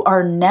 you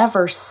are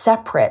never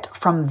separate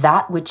from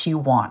that which you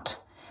want,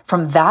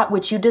 from that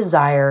which you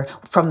desire,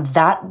 from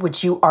that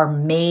which you are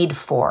made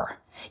for.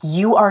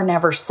 You are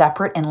never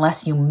separate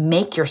unless you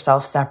make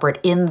yourself separate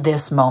in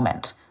this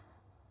moment.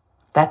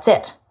 That's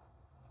it.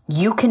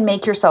 You can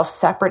make yourself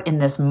separate in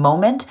this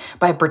moment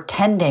by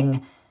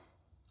pretending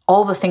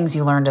all the things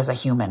you learned as a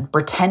human,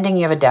 pretending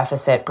you have a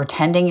deficit,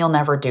 pretending you'll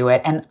never do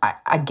it. And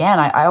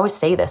I always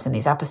say this in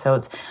these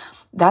episodes,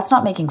 that's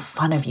not making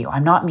fun of you.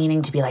 I'm not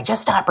meaning to be like,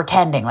 just stop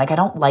pretending. Like, I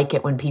don't like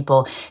it when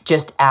people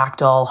just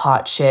act all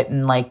hot shit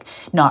and like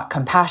not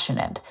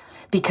compassionate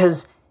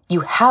because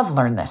you have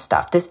learned this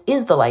stuff. This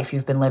is the life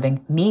you've been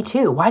living. Me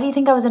too. Why do you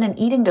think I was in an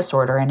eating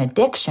disorder and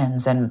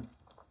addictions and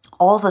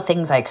all the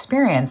things I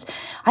experienced?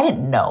 I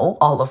didn't know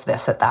all of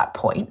this at that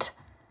point.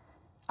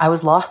 I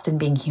was lost in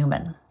being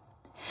human.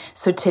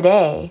 So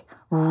today,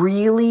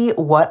 really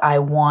what I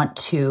want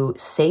to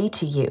say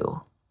to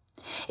you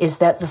is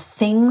that the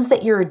things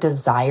that you're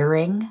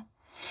desiring,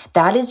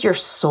 that is your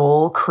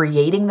soul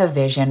creating the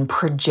vision,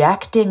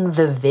 projecting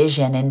the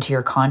vision into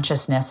your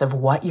consciousness of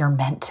what you're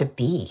meant to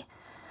be,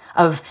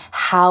 of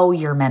how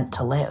you're meant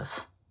to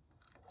live.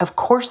 Of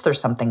course,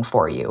 there's something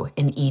for you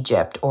in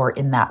Egypt or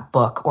in that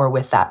book or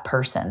with that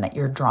person that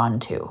you're drawn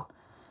to.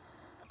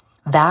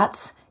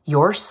 That's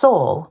your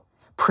soul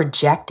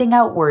projecting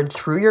outward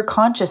through your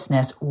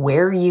consciousness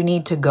where you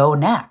need to go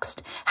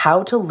next,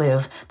 how to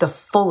live the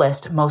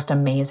fullest, most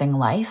amazing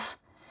life.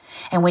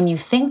 And when you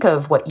think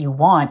of what you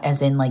want,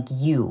 as in like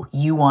you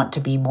want to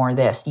be more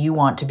this, you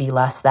want to be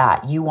less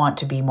that, you want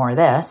to be more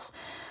this,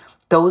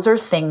 those are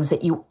things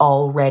that you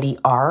already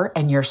are,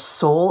 and your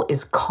soul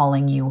is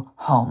calling you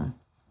home.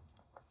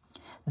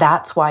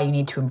 That's why you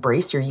need to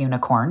embrace your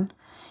unicorn.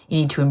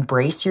 You need to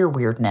embrace your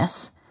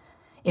weirdness,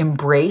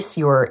 embrace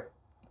your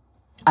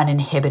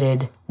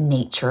uninhibited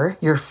nature,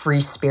 your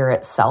free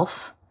spirit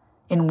self,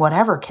 in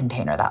whatever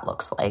container that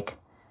looks like.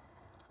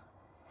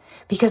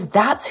 Because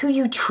that's who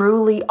you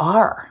truly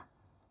are.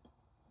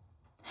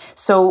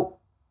 So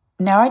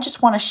now I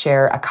just want to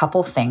share a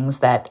couple things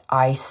that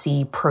I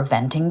see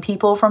preventing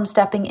people from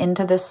stepping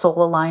into this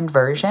soul-aligned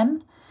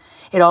version.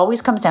 It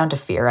always comes down to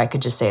fear. I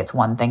could just say it's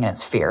one thing and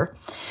it's fear.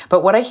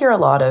 But what I hear a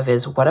lot of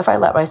is, what if I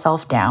let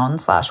myself down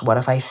 / what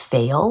if I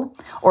fail?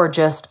 Or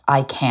just,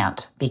 I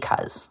can't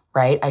because,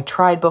 right? I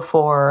tried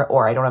before,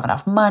 or I don't have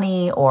enough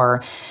money,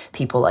 or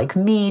people like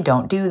me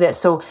don't do this.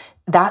 So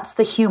that's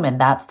the human,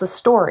 that's the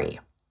story.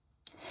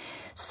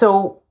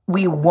 So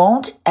we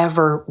won't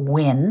ever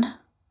win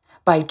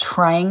by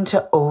trying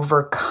to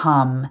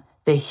overcome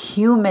the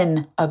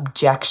human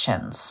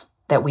objections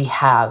that we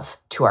have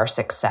to our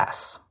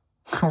success.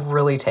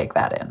 Really take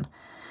that in.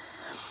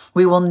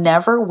 We will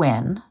never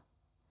win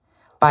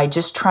by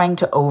just trying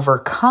to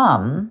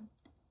overcome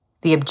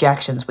the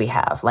objections we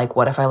have. Like,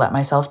 what if I let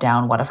myself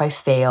down? What if I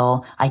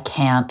fail? I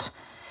can't.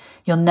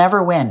 You'll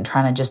never win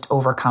trying to just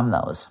overcome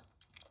those.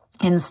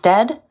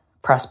 Instead,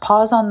 press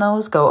pause on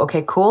those, go,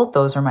 okay, cool,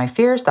 those are my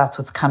fears, that's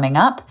what's coming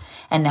up,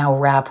 and now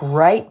wrap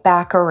right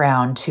back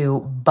around to,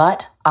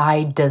 but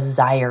I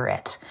desire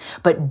it.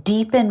 But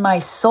deep in my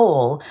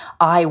soul,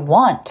 I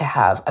want to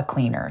have a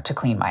cleaner to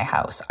clean my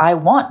house. I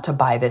want to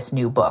buy this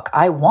new book.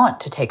 I want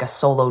to take a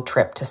solo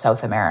trip to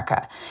South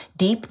America.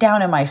 Deep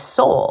down in my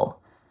soul,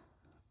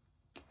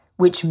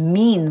 which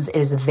means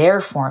is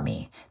there for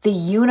me. The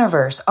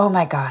universe, oh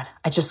my God,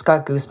 I just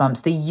got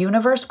goosebumps. The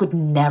universe would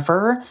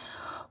never,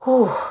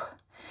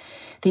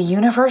 the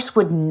universe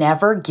would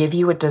never give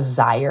you a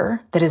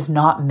desire that is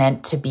not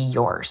meant to be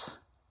yours.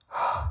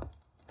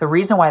 The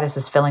reason why this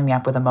is filling me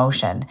up with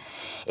emotion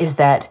is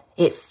that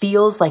it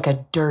feels like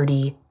a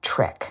dirty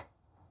trick.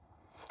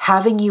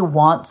 Having you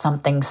want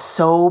something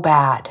so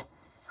bad,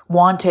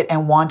 want it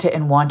and want it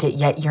and want it,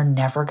 yet you're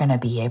never going to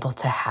be able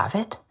to have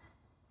it.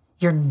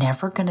 You're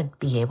never going to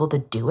be able to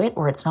do it,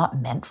 or it's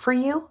not meant for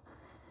you.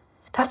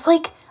 That's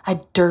like a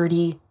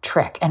dirty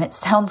trick, and it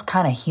sounds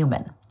kind of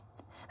human.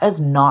 That is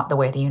not the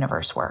way the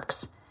universe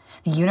works.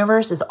 The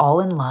universe is all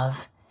in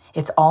love.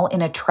 It's all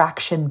in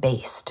attraction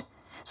based.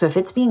 So if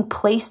it's being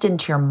placed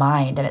into your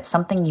mind and it's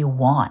something you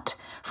want,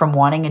 from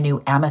wanting a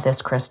new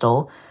amethyst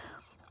crystal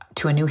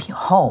to a new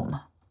home,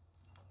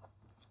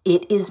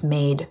 it is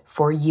made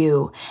for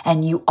you,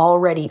 and you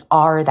already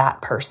are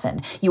that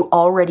person. You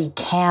already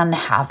can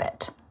have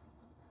it.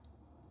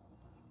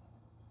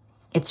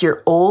 It's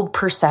your old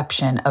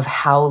perception of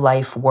how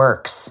life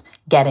works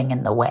getting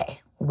in the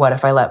way. What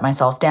if I let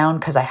myself down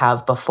because I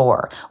have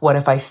before? What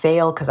if I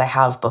fail because I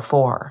have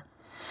before?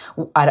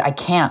 I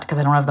can't because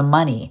I don't have the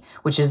money,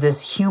 which is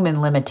this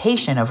human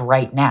limitation of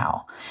right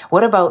now.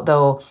 What about,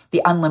 though,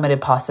 the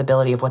unlimited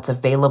possibility of what's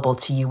available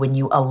to you when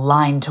you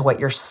align to what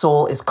your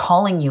soul is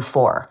calling you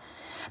for?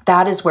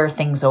 That is where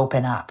things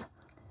open up.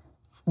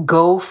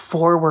 Go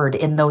forward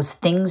in those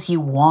things you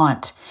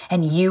want,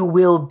 and you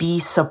will be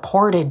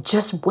supported.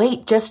 Just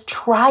wait, just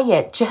try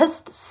it,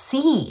 just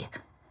see.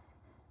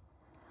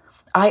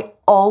 I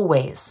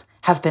always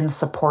have been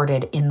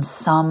supported in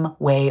some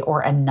way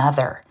or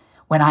another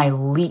when I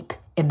leap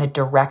in the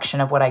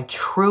direction of what I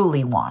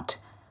truly want.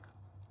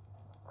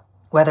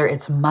 Whether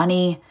it's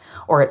money,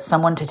 or it's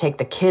someone to take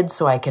the kids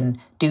so I can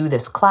do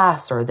this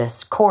class or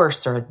this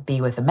course or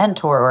be with a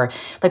mentor, or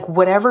like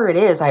whatever it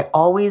is, I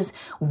always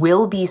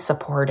will be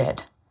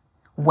supported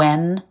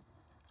when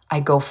I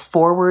go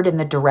forward in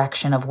the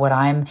direction of what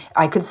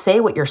I could say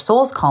what your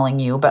soul's calling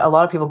you, but a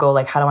lot of people go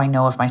like, how do I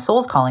know if my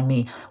soul's calling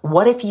me?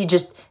 What if you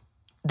just,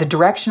 the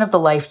direction of the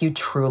life you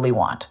truly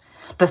want,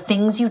 the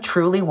things you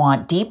truly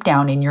want deep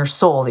down in your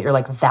soul that you're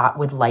like, that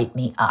would light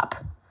me up.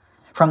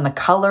 From the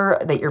color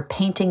that you're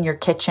painting your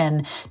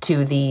kitchen,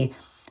 to the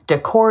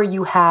decor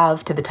you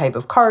have, to the type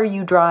of car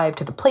you drive,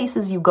 to the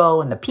places you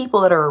go and the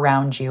people that are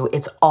around you,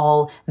 it's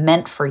all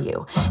meant for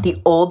you.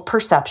 The old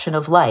perception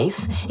of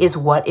life is,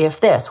 what if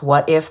this?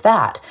 What if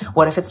that?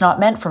 What if it's not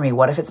meant for me?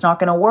 What if it's not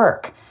going to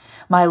work?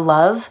 My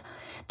love,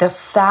 the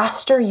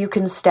faster you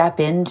can step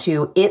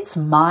into, it's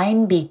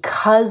mine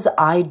because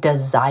I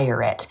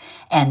desire it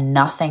and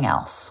nothing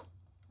else.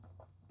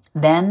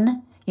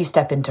 Then you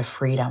step into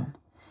freedom.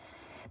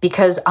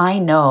 Because I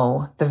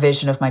know the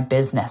vision of my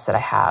business that I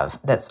have,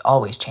 that's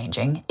always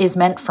changing, is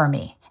meant for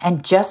me.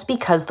 And just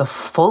because the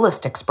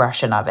fullest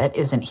expression of it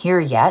isn't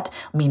here yet,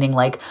 meaning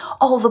like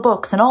all the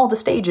books and all the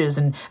stages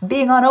and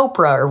being on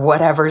Oprah or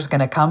whatever's going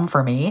to come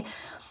for me,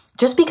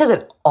 just because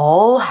it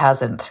all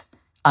hasn't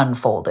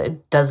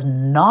unfolded does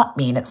not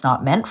mean it's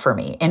not meant for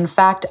me. In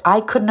fact,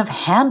 I couldn't have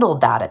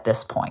handled that at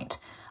this point.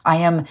 I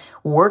am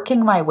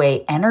working my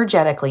way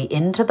energetically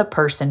into the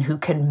person who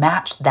can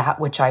match that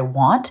which I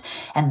want,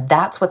 and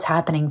that's what's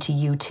happening to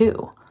you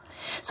too.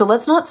 So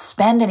let's not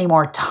spend any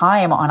more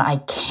time on I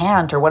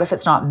can't, or what if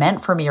it's not meant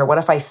for me, or what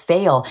if I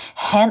fail.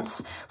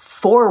 Hence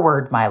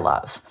forward, my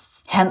love.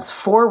 Hence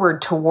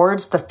forward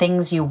towards the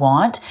things you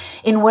want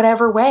in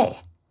whatever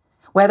way.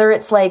 Whether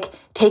it's like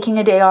taking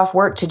a day off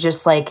work to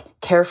just like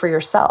care for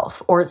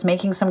yourself, or it's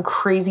making some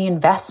crazy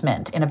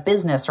investment in a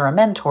business or a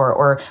mentor,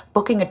 or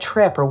booking a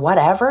trip or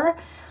whatever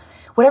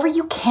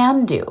you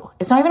can do.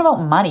 It's not even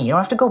about money. You don't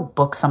have to go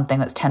book something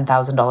that's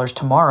 $10,000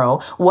 tomorrow.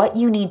 What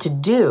you need to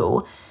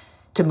do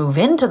to move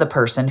into the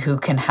person who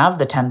can have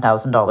the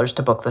 $10,000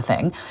 to book the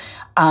thing.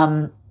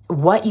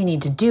 What you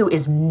need to do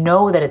is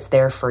know that it's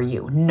there for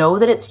you. Know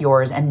that it's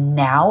yours. And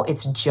now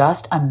it's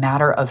just a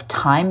matter of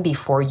time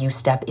before you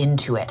step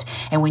into it.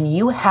 And when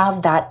you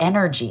have that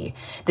energy,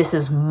 this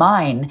is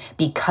mine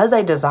because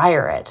I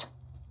desire it.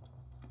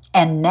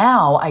 And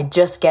now I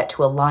just get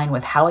to align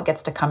with how it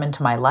gets to come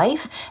into my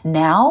life.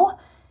 Now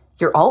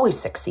you're always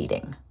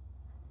succeeding.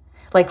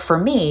 Like for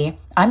me,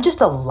 I'm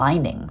just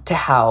aligning to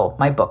how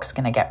my book's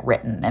going to get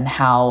written and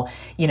how,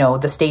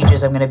 the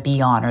stages I'm going to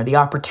be on or the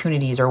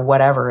opportunities or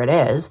whatever it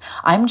is.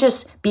 I'm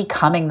just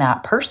becoming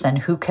that person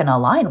who can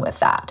align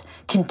with that.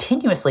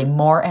 Continuously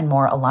more and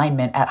more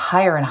alignment at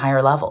higher and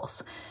higher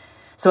levels.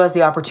 So as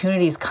the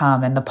opportunities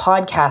come and the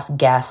podcast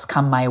guests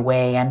come my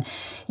way and,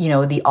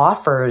 the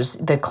offers,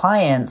 the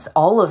clients,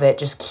 all of it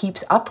just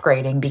keeps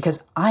upgrading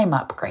because I'm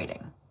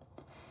upgrading.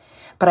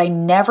 But I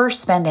never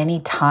spend any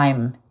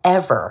time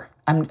ever.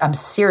 I'm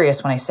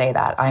serious when I say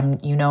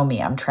that. You know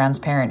me, I'm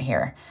transparent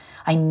here.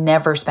 I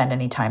never spend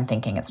any time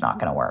thinking it's not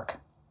going to work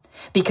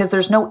because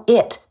there's no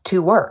it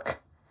to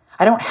work.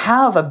 I don't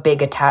have a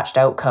big attached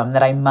outcome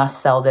that I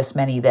must sell this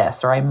many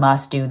this or I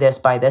must do this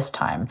by this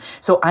time.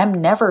 So I'm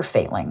never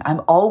failing.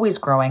 I'm always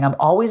growing. I'm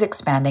always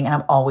expanding and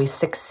I'm always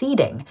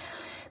succeeding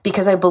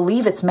because I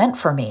believe it's meant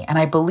for me and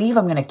I believe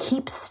I'm going to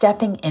keep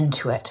stepping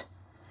into it.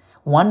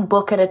 One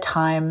book at a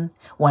time,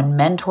 one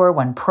mentor,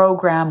 one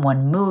program,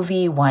 one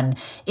movie, one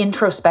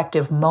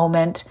introspective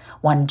moment,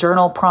 one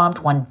journal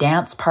prompt, one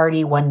dance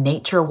party, one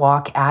nature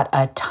walk at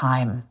a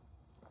time.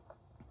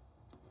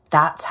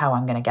 That's how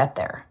I'm going to get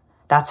there.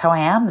 That's how I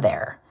am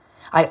there.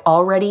 I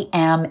already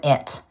am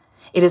it.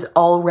 It is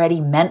already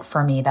meant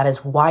for me. That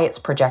is why it's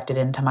projected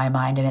into my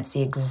mind, and it's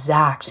the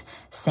exact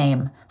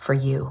same for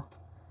you.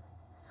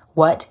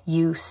 What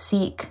you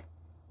seek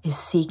is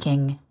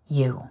seeking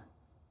you.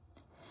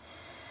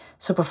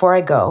 So before I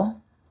go,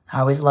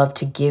 I always love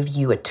to give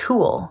you a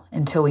tool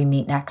until we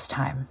meet next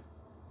time.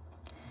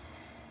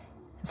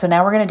 So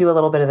now we're going to do a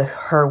little bit of the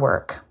her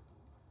work.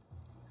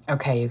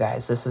 Okay, you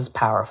guys, this is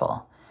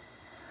powerful.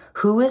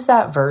 Who is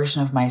that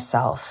version of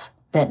myself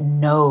that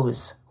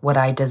knows what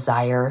I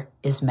desire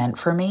is meant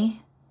for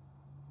me?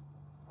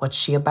 What's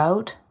she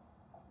about?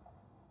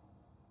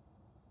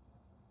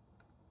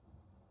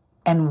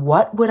 And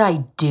what would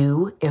I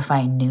do if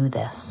I knew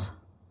this?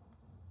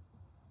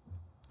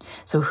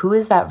 So who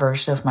is that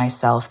version of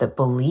myself that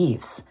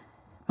believes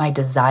my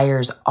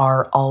desires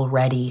are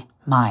already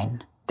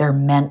mine? They're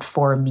meant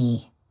for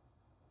me.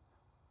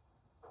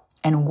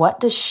 And what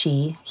does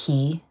she,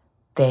 he,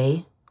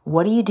 they,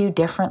 what do you do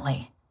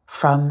differently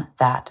from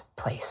that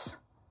place?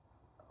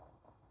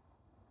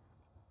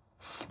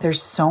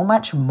 There's so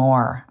much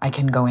more I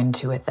can go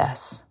into with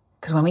this.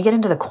 Because when we get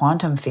into the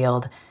quantum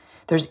field,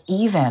 there's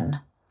even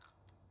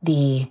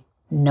the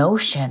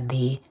notion,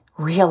 the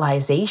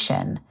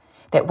realization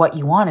that what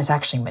you want is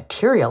actually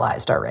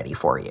materialized already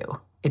for you.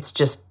 It's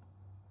just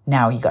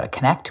now you got to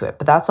connect to it.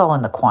 But that's all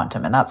in the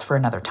quantum, and that's for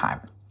another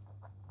time.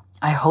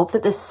 I hope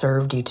that this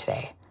served you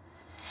today.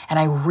 And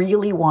I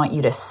really want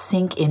you to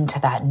sink into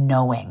that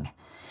knowing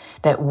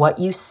that what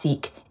you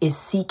seek is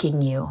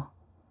seeking you.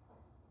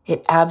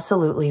 It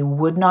absolutely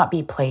would not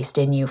be placed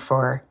in you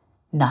for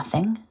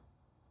nothing.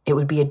 It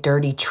would be a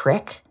dirty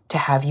trick to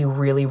have you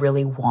really,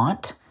 really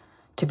want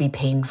to be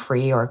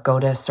pain-free or go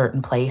to a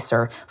certain place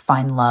or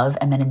find love,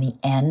 and then in the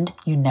end,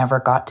 you never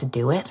got to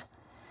do it.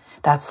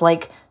 That's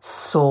like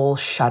soul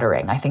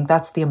shuddering. I think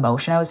that's the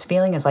emotion I was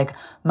feeling, is like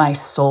my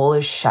soul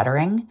is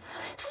shuddering,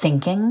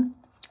 thinking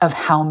of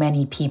how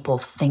many people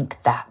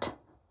think that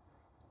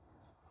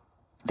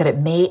it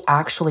may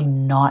actually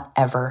not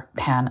ever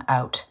pan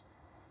out.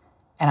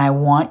 And I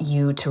want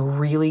you to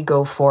really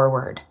go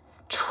forward,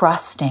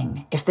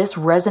 trusting. If this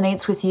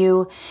resonates with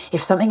you,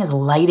 if something is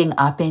lighting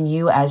up in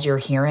you as you're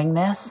hearing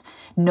this,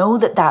 know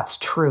that that's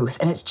truth.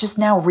 And it's just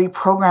now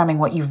reprogramming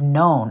what you've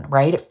known,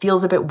 right? It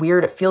feels a bit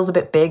weird. It feels a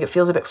bit big. It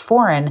feels a bit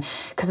foreign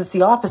because it's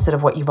the opposite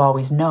of what you've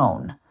always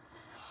known.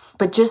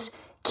 But just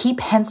keep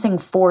hensing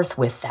forth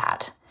with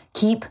that.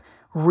 Keep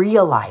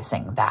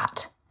realizing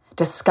that.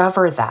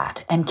 Discover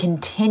that and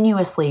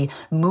continuously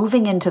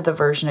moving into the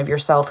version of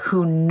yourself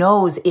who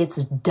knows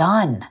it's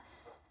done.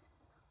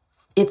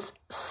 It's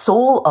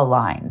soul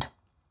aligned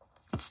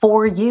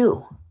for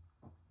you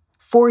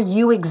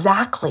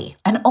exactly,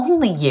 and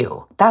only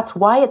you. That's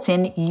why it's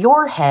in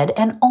your head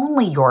and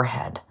only your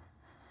head.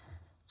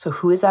 So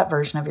who is that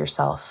version of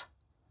yourself?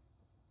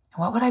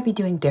 And what would I be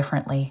doing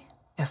differently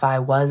if I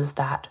was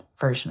that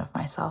version of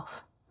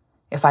myself?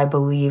 If I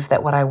believed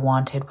that what I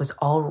wanted was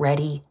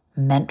already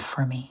meant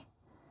for me?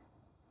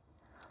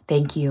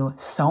 Thank you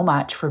so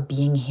much for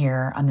being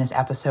here on this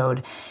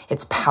episode.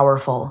 It's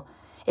powerful.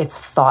 It's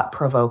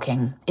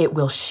thought-provoking. It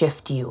will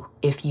shift you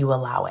if you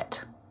allow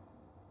it.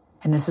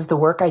 And this is the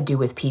work I do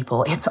with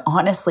people. It's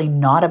honestly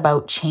not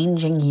about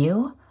changing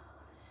you.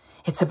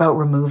 It's about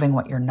removing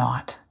what you're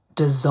not,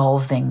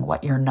 dissolving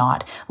what you're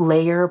not,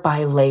 layer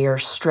by layer,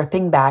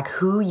 stripping back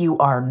who you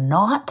are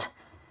not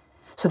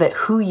so that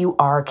who you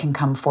are can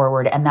come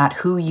forward, and that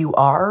who you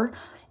are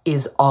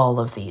is all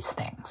of these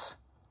things.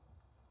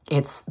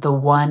 It's the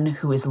one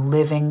who is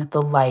living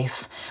the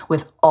life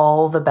with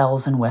all the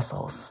bells and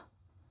whistles,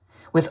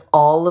 with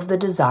all of the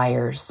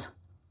desires,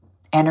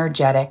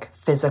 energetic,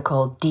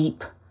 physical,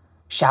 deep,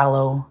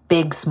 shallow,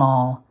 big,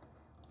 small,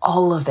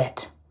 all of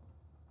it.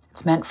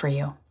 It's meant for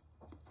you.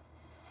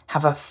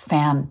 Have a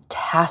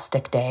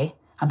fantastic day.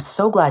 I'm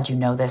so glad you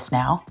know this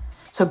now.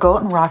 So go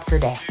out and rock your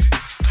day.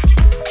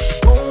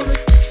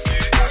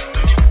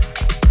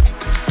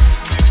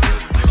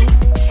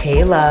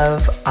 Hey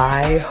love,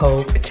 I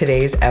hope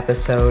today's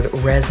episode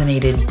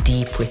resonated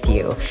deep with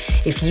you.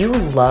 If you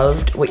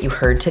loved what you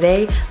heard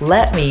today,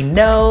 let me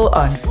know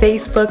on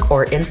Facebook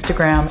or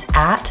Instagram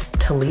at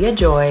Talia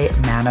Joy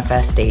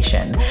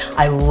Manifestation.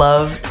 I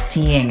love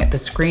seeing the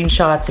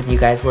screenshots of you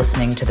guys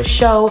listening to the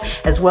show,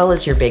 as well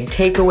as your big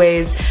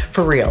takeaways.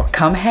 For real,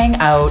 come hang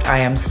out. I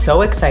am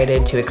so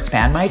excited to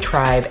expand my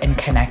tribe and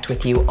connect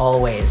with you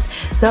always.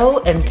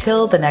 So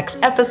until the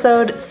next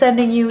episode,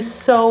 sending you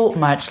so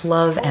much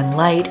love and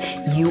light.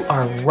 You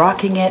are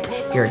rocking it.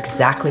 You're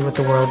exactly what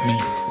the world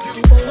needs.